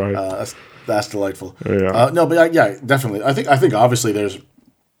Sorba, that's right. That's delightful. Yeah. No, but yeah, definitely. I think obviously there's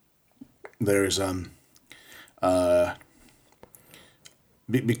there's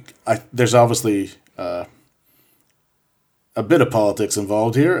obviously a bit of politics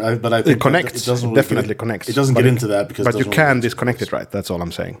involved here, but I think it connects. It definitely connects. It doesn't get into that because. But you can disconnect it, right? That's all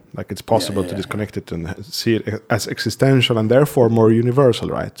I'm saying. Like it's possible to disconnect it and see it as existential and therefore more universal,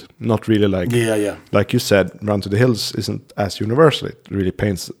 right? Not really like like you said, Run to the Hills isn't as universal. It really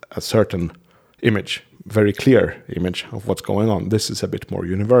paints a certain image, very clear image of what's going on. This is a bit more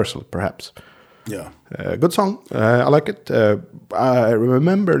universal, perhaps. Yeah. Good song. I like it. I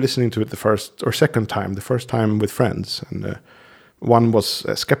remember listening to it the first time with friends. And one was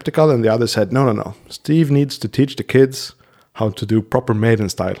skeptical and the other said, no. Steve needs to teach the kids how to do proper Maiden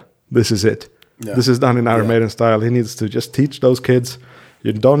style. This is it. Yeah. This is done in Iron Maiden style. He needs to just teach those kids.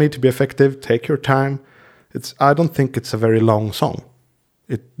 You don't need to be effective. Take your time. I don't think it's a very long song.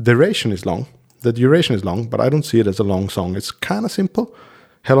 The duration is long, but I don't see it as a long song. It's kind of simple.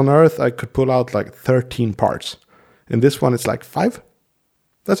 Hell on Earth, I could pull out like 13 parts. In this one, it's like 5.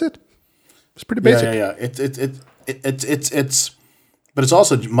 That's it. It's pretty basic. Yeah. It's but it's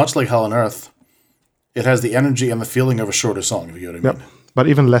also much like Hell on Earth. It has the energy and the feeling of a shorter song, if you get what I mean. Yeah, but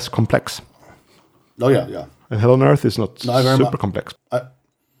even less complex. Oh yeah. And Hell on Earth is not super complex.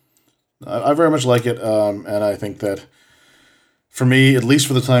 I very much like it, and I think that for me, at least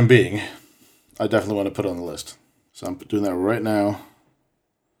for the time being, I definitely want to put it on the list. So I'm doing that right now.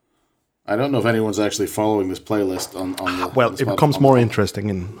 I don't know if anyone's actually following this playlist on the. Well, it becomes more interesting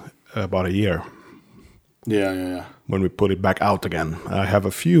in about a year. Yeah. When we put it back out again, I have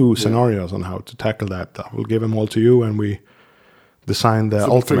a few scenarios on how to tackle that. I will give them all to you, and we design the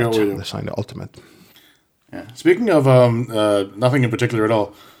ultimate. Yeah. Speaking of nothing in particular at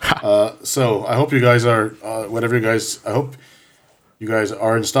all. So I hope you guys are I hope you guys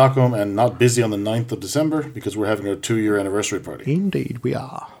are in Stockholm and not busy on the 9th of December because we're having our 2-year anniversary party. Indeed, we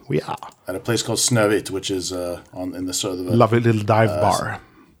are. At a place called Snövit, which is in the sort of a lovely little dive bar.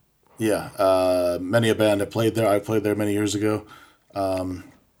 Yeah, many a band have played there. I played there many years ago.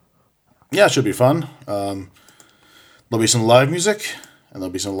 It should be fun. There'll be some live music, and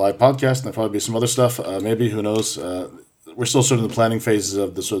there'll be some live podcasts, and there'll probably be some other stuff. Maybe, who knows? We're still sort of in the planning phases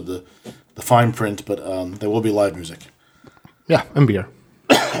of the fine print, but there will be live music. Yeah, and beer.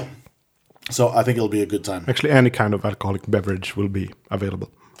 So I think it'll be a good time. Actually, any kind of alcoholic beverage will be available.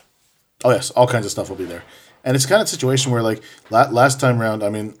 Oh, yes. All kinds of stuff will be there. And it's kind of a situation where, like, last time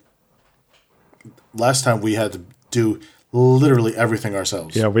we had to do literally everything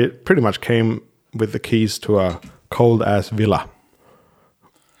ourselves. Yeah, we pretty much came with the keys to a cold-ass villa.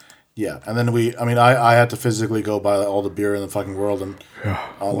 Yeah, and then I had to physically go buy all the beer in the fucking world and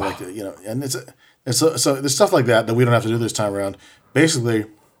and it's so there's stuff like that we don't have to do this time around. Basically,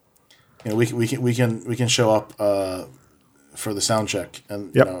 we can show up for the sound check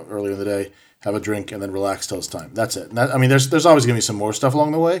and earlier in the day, have a drink, and then relax till it's time. That's it. There's always gonna be some more stuff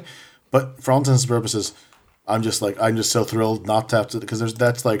along the way, but for all intents and purposes, I'm just so thrilled not to have to, because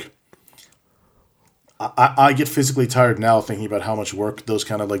that's like. I get physically tired now thinking about how much work those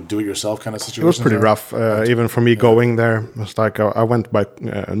kind of like do-it-yourself kind of situations. It was pretty rough, even for me going there. It was like I went by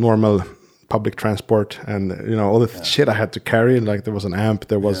normal public transport, and all the shit I had to carry. Like there was an amp,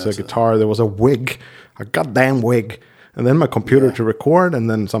 there was a guitar, there was a wig, a goddamn wig, and then my computer to record, and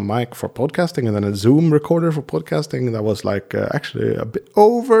then some mic for podcasting, and then a Zoom recorder for podcasting. That was like actually a bit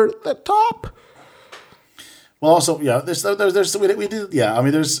over the top. Well, also, we did. Yeah,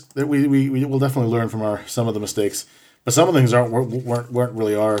 we will definitely learn from some of the mistakes, but some of the things weren't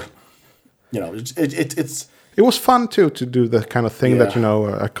really our. It was fun too to do the kind of thing that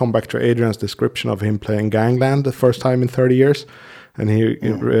I come back to Adrian's description of him playing Gangland the first time in 30 years, and he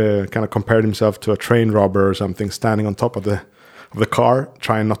kind of compared himself to a train robber or something, standing on top of the car,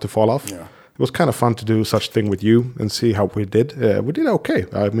 trying not to fall off. Yeah. It was kind of fun to do such thing with you and see how we did. We did okay.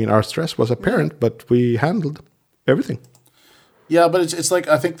 I mean, our stress was apparent, but we handled everything. Yeah, but it's like,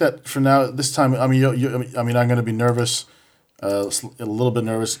 I think that for now, this time, I'm going to be nervous, a little bit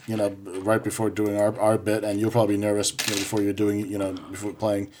nervous, right before doing our bit, and you'll probably be nervous before you're doing, before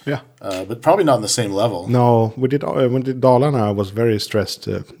playing. Yeah. But probably not on the same level. No, when we did Dalarna, I was very stressed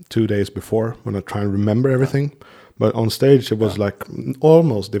 2 days before when I try and remember everything. But on stage, it was like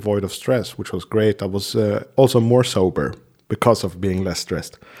almost devoid of stress, which was great. I was also more sober because of being less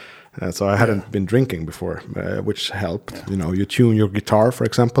stressed. So I hadn't been drinking before, which helped. Yeah. You know, you tune your guitar, for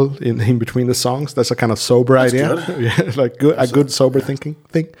example, in between the songs. That's a kind of sober idea. Yeah, like a good sober thinking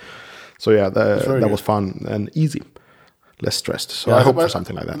thing. So yeah, that was fun and easy, less stressed. So I hope for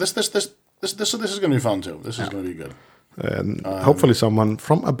something like that. This is going to be fun too. This is going to be good. And hopefully someone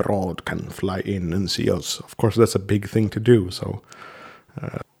from abroad can fly in and see us. Of course, that's a big thing to do. So,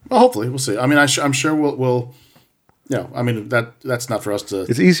 well, hopefully we'll see. I mean, I'm sure we'll. Yeah, I mean that's not for us to.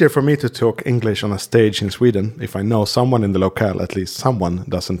 It's easier for me to talk English on a stage in Sweden if I know someone in the locale, at least someone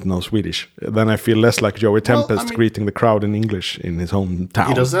doesn't know Swedish. Then I feel less like Joey Tempest greeting the crowd in English in his hometown.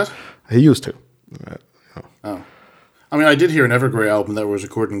 He does that? He used to. Oh, I mean, I did hear an Evergrey album that was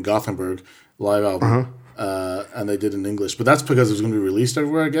recorded in Gothenburg, live album, and they did in English. But that's because it was going to be released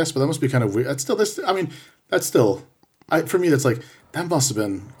everywhere, I guess. But that must be kind of weird. For me, that's like. That must have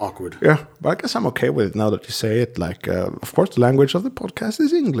been awkward. Yeah, but I guess I'm okay with it now that you say it. Like, of course, the language of the podcast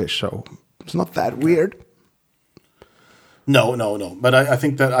is English, so it's not that weird. No. But I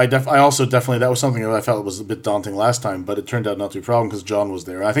think that I also definitely, that was something that I felt was a bit daunting last time, but it turned out not to be a problem because John was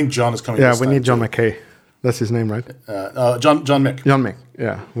there. I think John is coming. Yeah, we need John McKay. That's his name, right? John Mick. John Mick.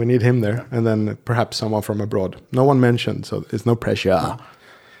 Yeah, we need him there, and then perhaps someone from abroad. No one mentioned, so there's no pressure.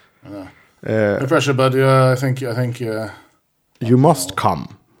 No pressure, but I think. You must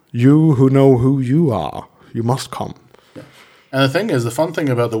come. You who know who you are, you must come. Yeah. And the thing is, the fun thing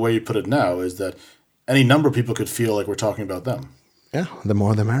about the way you put it now is that any number of people could feel like we're talking about them. Yeah, the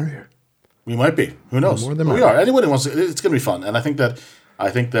more the merrier. We might be. Who knows? The more the merrier. We are. Anybody wants to. It's going to be fun, and I think that.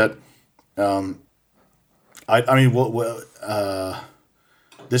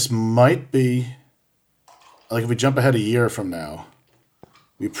 This might be like if we jump ahead a year from now,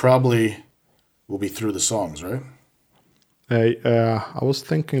 we probably will be through the songs, right? I was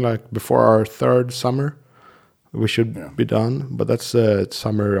thinking like before our third summer, we should be done. But that's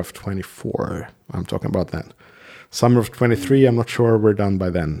summer of 24. I'm talking about that. Summer of 23, I'm not sure we're done by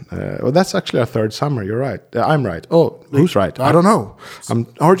then. Well, that's actually our third summer. You're right. I'm right. Oh, who's right? I don't know. I'm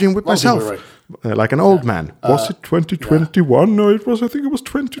arguing with myself. Right. Like an old man. Was it 2021? Yeah. No, I think it was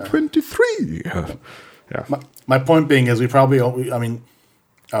 2023. Yeah. My point being is we probably,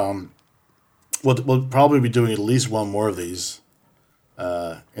 we'll probably be doing at least one more of these,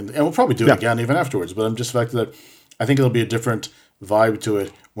 and we'll probably do it again even afterwards. But I'm just the fact that I think it'll be a different vibe to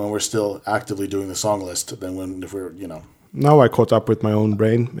it when we're still actively doing the song list than if we're, Now I caught up with my own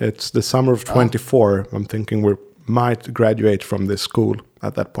brain. It's the summer of 24. I'm thinking we might graduate from this school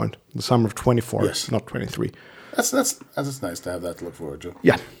at that point. The summer of 24, not 23. That's nice to have that to look forward to.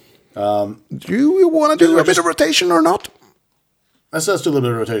 Yeah. Do you want to do a bit of rotation or not? Let's do a little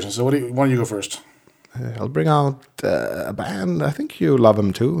bit of rotation. So why don't you go first? I'll bring out a band. I think you love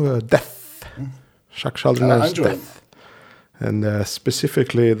them too. Death. Jacques Chaldroner's Death. And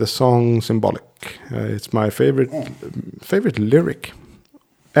specifically the song Symbolic. It's my favorite lyric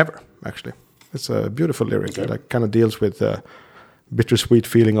ever, actually. It's a beautiful lyric. Okay. It like, kind of deals with the bittersweet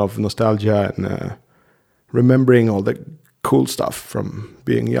feeling of nostalgia and remembering all the cool stuff from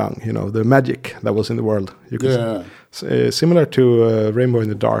being young, the magic that was in the world. You could similar to Rainbow in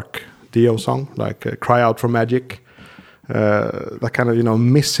the Dark, Dio song, like Cry Out for Magic. That kind of,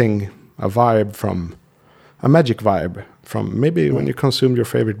 missing a vibe from a magic vibe from maybe when you consumed your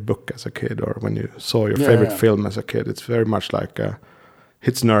favorite book as a kid or when you saw your favorite film as a kid. It's very much like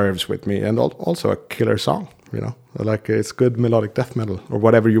hits nerves with me, and also a killer song, like it's good melodic death metal or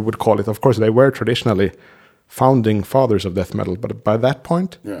whatever you would call it. Of course, they were traditionally founding fathers of death metal, but by that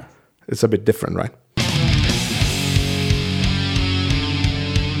point, it's a bit different, right?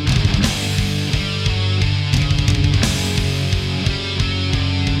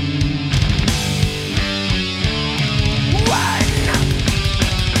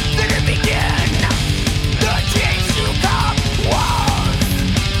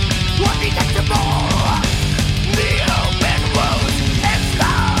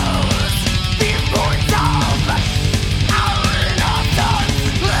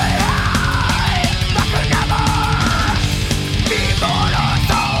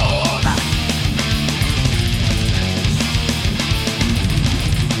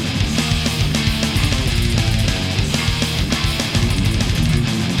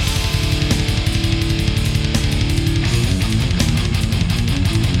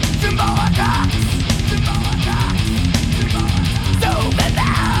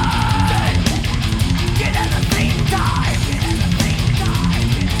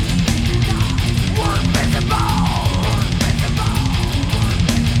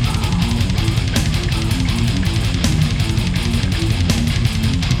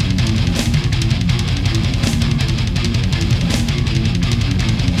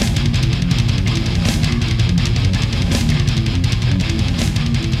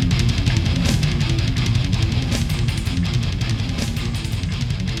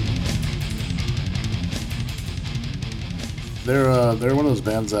 they're one of those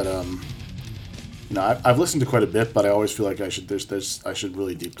bands that I've listened to quite a bit, but I always feel like I should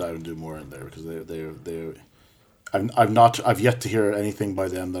really deep dive and do more in there because I've yet to hear anything by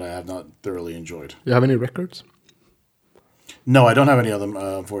them that I have not thoroughly enjoyed. You have any records? No, I don't have any of them,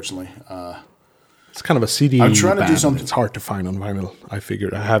 unfortunately. It's kind of a CD. I'm trying to do something. It's hard to find on vinyl. I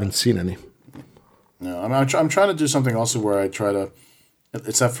figured I haven't seen any. No, I'm trying to do something also where I try to,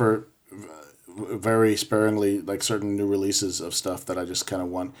 except for very sparingly, like certain new releases of stuff that I just kind of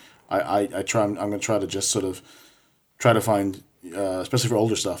want. I'm going to try to just sort of try to find, especially for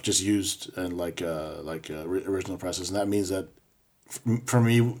older stuff, just used and like original presses, and that means that for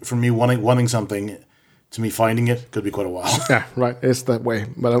me wanting something, to me finding it could be quite a while. Yeah, right. It's that way.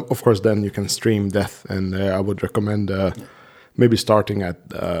 But of course, then you can stream Death, and I would recommend maybe starting at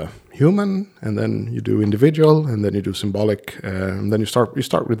Human, and then you do Individual, and then you do Symbolic, and then you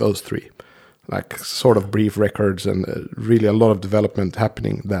start with those three, like sort of brief records, and really a lot of development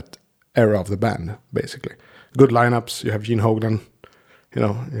happening that era of the band, basically. Good lineups. You have Gene Hoglan,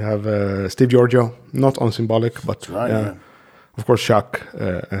 you have Steve Giorgio, not on Symbolic, but right, yeah. Of course Chuck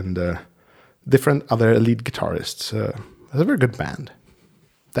and different other lead guitarists. It's a very good band.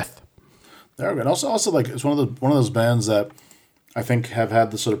 Death. They're good. Also, like it's one of those bands that I think have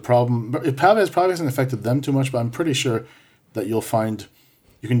had the sort of problem. It probably hasn't affected them too much, but I'm pretty sure that you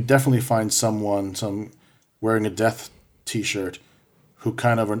can definitely find someone wearing a Death T-shirt who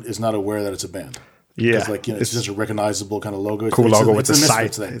kind of is not aware that it's a band. Yeah, like it's just a recognizable kind of logo. Cool logo with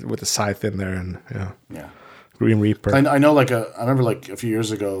the scythe in there, and yeah. Green Reaper. I know. I remember like a few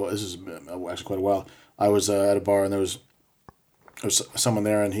years ago. This is actually quite a while. I was at a bar and there was someone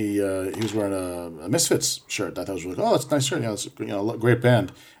there, and he was wearing a Misfits shirt. I thought was really cool. Oh, that's a nice shirt. It's a great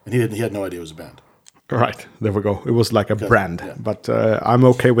band. And he had no idea it was a band. Right, there we go. It was like a brand, yeah. But I'm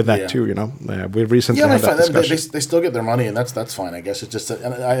okay with that too. We recently had that discussion. They still get their money, and that's fine. I guess it's just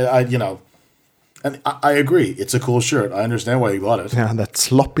and I agree. It's a cool shirt. I understand why you bought it. Yeah, that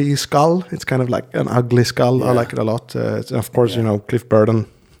sloppy skull. It's kind of like an ugly skull. Yeah. I like it a lot. Of course, Cliff Burton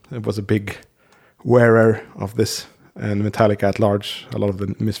was a big wearer of this, and Metallica at large. A lot of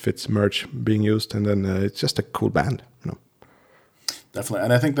the Misfits merch being used, and then it's just a cool band. Definitely,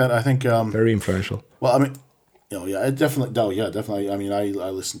 and I think very influential. Well, I mean, definitely. I mean, I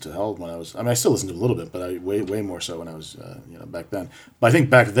listened to Hell when I was. I mean, I still listen to a little bit, but I way more so when I was, back then. But I think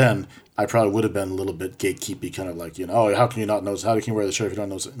back then I probably would have been a little bit gatekeepy, kind of like, how can you not know? How can you wear the shirt if you don't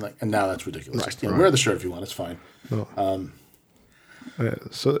know? Like, and now that's ridiculous. Right. Wear the shirt if you want. It's fine. No.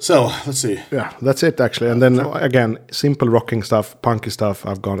 So let's see. Yeah, that's it actually. And then again, simple rocking stuff, punky stuff.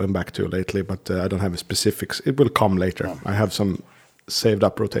 I've gone back to lately, but I don't have specifics. It will come later. No. I have some saved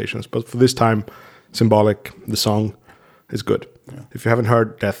up rotations, but for this time, Symbolic, the song is good. Yeah. If you haven't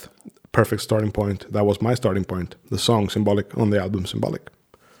heard Death, perfect starting point. That was my starting point. The song Symbolic on the album Symbolic.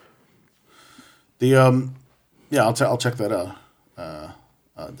 I'll check that out.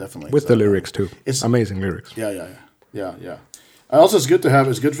 Definitely with the lyrics too. It's amazing lyrics. Yeah. Also, it's good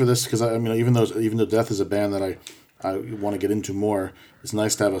for this because even though Death is a band that I want to get into more, it's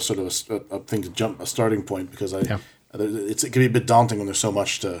nice to have a sort of a starting point because it can be a bit daunting when there's so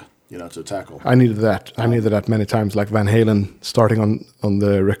much to tackle. I needed that. I needed that many times. Like Van Halen starting on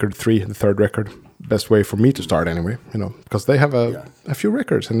the record 3, the third record. Best way for me to start anyway. Because they have a few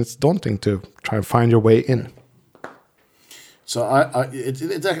records and it's daunting to try and find your way in. So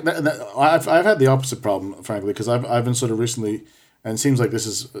I've had the opposite problem, frankly, because I've been sort of recently, and it seems like this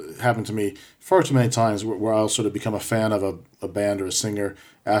has happened to me far too many times, where I'll sort of become a fan of a band or a singer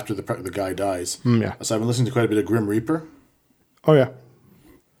after the guy dies. Yeah. So I've been listening to quite a bit of Grim Reaper. Oh yeah.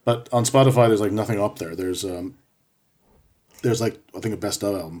 But on Spotify, there's like nothing up there. There's like I think a best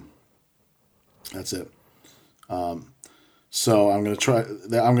of album. That's it. So I'm gonna try.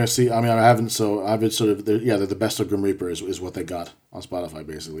 I'm gonna see. I mean, I haven't. So I've been sort of. The best of Grim Reaper is what they got on Spotify,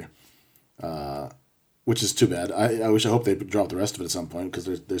 basically. Which is too bad. I hope they drop the rest of it at some point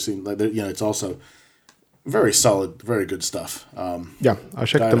because they seem like it's also very solid, very good stuff. I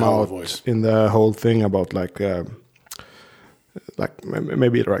checked them out in the whole thing about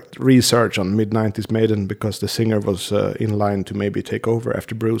maybe research on mid-90s Maiden because the singer was in line to maybe take over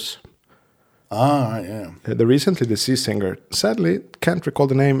after Bruce. Right, yeah. The recently deceased singer, sadly, can't recall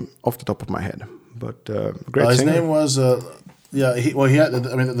the name off the top of my head, but great his singer. His name was, he had,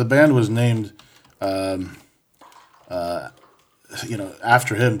 the band was named,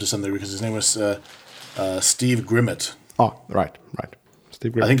 after him to some degree because his name was Steve Grimmett. Oh, right.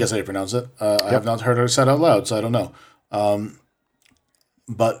 Steve Grimmett. I think that's how you pronounce it. I have not heard it said out loud, so I don't know.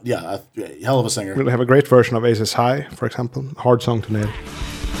 But yeah, hell of a singer. We'll have a great version of Aces High, for example. Hard song to nail.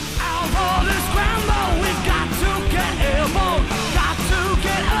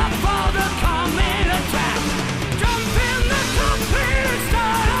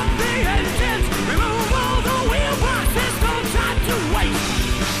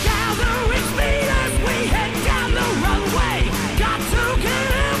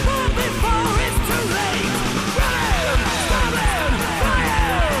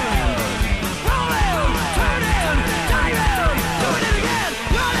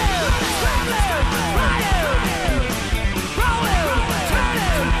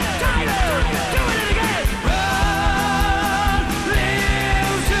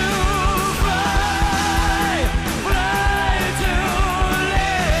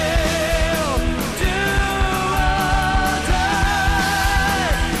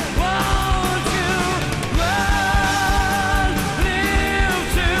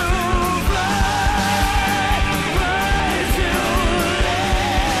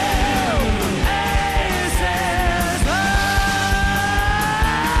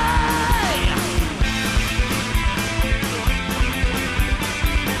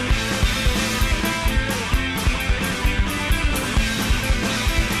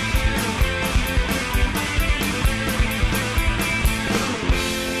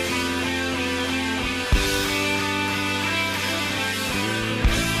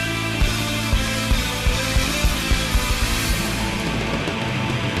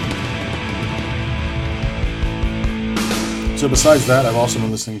 So besides that, I've also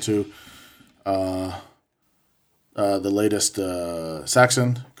been listening to the latest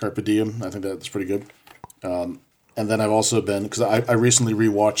Saxon, Carpe Diem. I think that's pretty good. And then I've also been, because I recently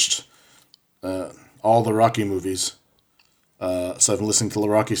rewatched all the Rocky movies. So I've been listening to the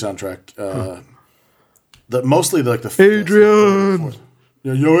Rocky soundtrack. Mostly like the Adrian.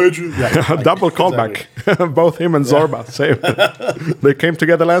 Yo, Adrian. Yeah, double callback. Exactly. Both him and Zorba. Same. They came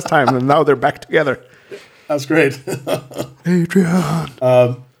together last time, and now they're back together. That's great. Adrian.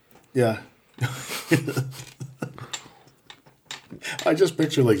 Yeah. I just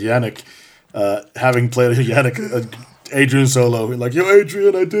picture like Yannick having played Adrian solo. Like, yo,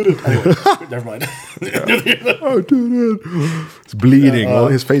 Adrian, I did it. Anyway, never mind. I did it. It's bleeding.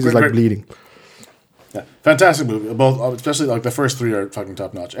 His face is like bleeding. Yeah, fantastic movie. Both, especially like the first three are fucking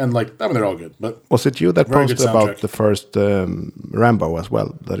top notch, and like I mean they're all good. But was it you that posted about the first Rambo as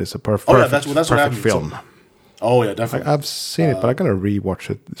well? That is a perfect film. Oh yeah, definitely. I've seen it, but I gotta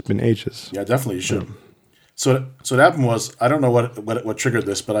rewatch it. It's been ages. Yeah, definitely you should. Yeah. So what happened was, I don't know what triggered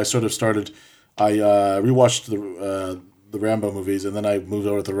this, but I sort of started. I rewatched the Rambo movies, and then I moved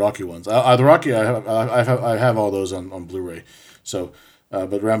over to the Rocky ones. The Rocky I have all those on Blu-ray. So.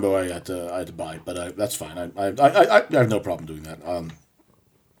 But Rambo, I had to buy, but that's fine. I have no problem doing that.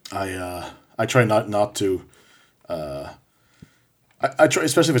 I try not to. I try,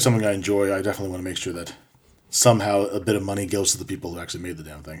 especially if it's something I enjoy. I definitely want to make sure that somehow a bit of money goes to the people who actually made the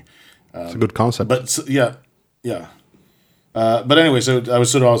damn thing. It's a good concept. But yeah. But anyway, so I was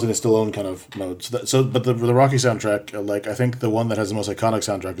sort of always in a Stallone kind of mode. But the Rocky soundtrack, like I think the one that has the most iconic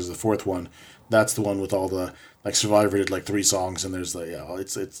soundtrack is the fourth one. That's the one with all the like Survivor did like 3 songs, and there's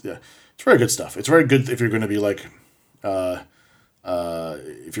it's very good stuff. It's very good if you're going to be like,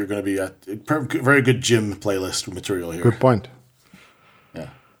 if you're going to be at very good gym playlist material here. Good point. Yeah,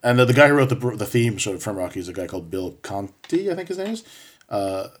 and the guy who wrote the theme from Rocky is a guy called Bill Conti, I think his name is.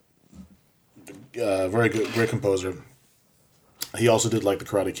 Very good, great composer. He also did like the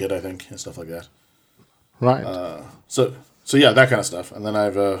Karate Kid, I think, and stuff like that. Right. So yeah, that kind of stuff, and then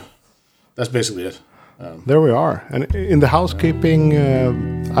that's basically it. There we are. And in the housekeeping,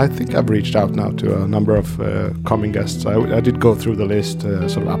 I think I've reached out now to a number of coming guests. I did go through the list,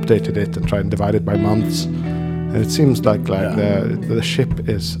 sort of updated it and tried and divide it by months. And it seems like the ship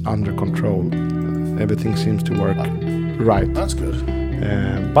is under control. Everything seems to work right. That's good.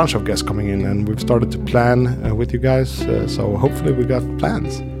 A bunch of guests coming in, and we've started to plan with you guys. So hopefully we got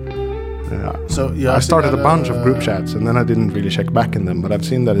plans. I started a bunch of group chats, and then I didn't really check back in them, but I've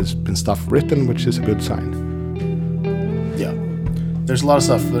seen that it's been stuff written, which is a good sign. Yeah, there's a lot of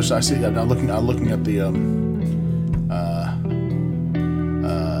stuff. I'm looking at the on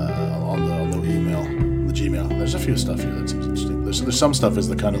the email, the Gmail. There's a few stuff here that seems interesting. There's some stuff is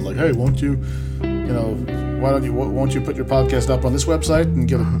the kind of like, hey, won't you put your podcast up on this website and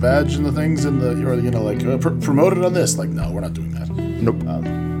get a badge and the things and promote it on this? Like, no, we're not doing that. Nope.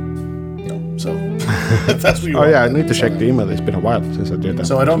 So that's what you want. I need to check the email. It's been a while since I did that.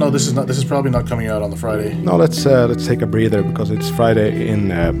 So I don't know. This is probably not coming out on the Friday. No, let's take a breather because it's Friday in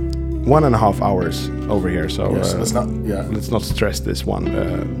 1.5 hours over here. So let's not stress this one.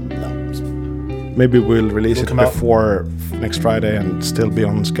 No. Maybe we'll release it before next Friday and still be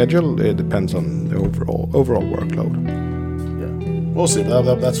on schedule. It depends on the overall workload. Yeah, we'll see.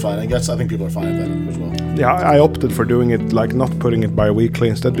 But that's fine. I think people are fine with that as well. Yeah, I opted for doing it like not putting it bi-weekly.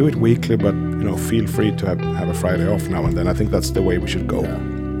 Instead, do it weekly, but feel free to have a Friday off now and then. I think that's the way we should go. Yeah.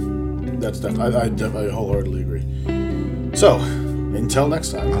 That's definitely. I wholeheartedly agree. So, until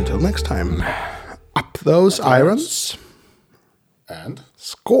next time. Until next time. Up those irons. And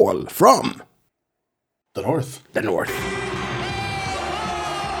skål from the North. The North.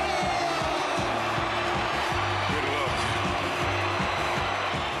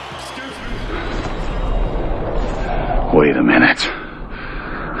 Wait a minute.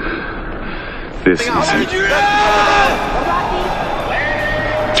 This isn't...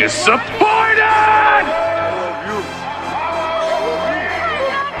 Disappointed!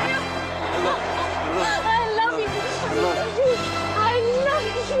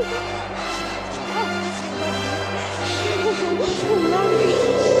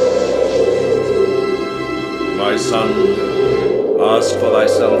 My son, ask for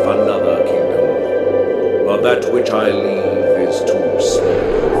thyself another kingdom, for that which I leave is too small.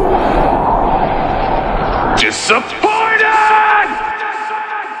 Disappointed!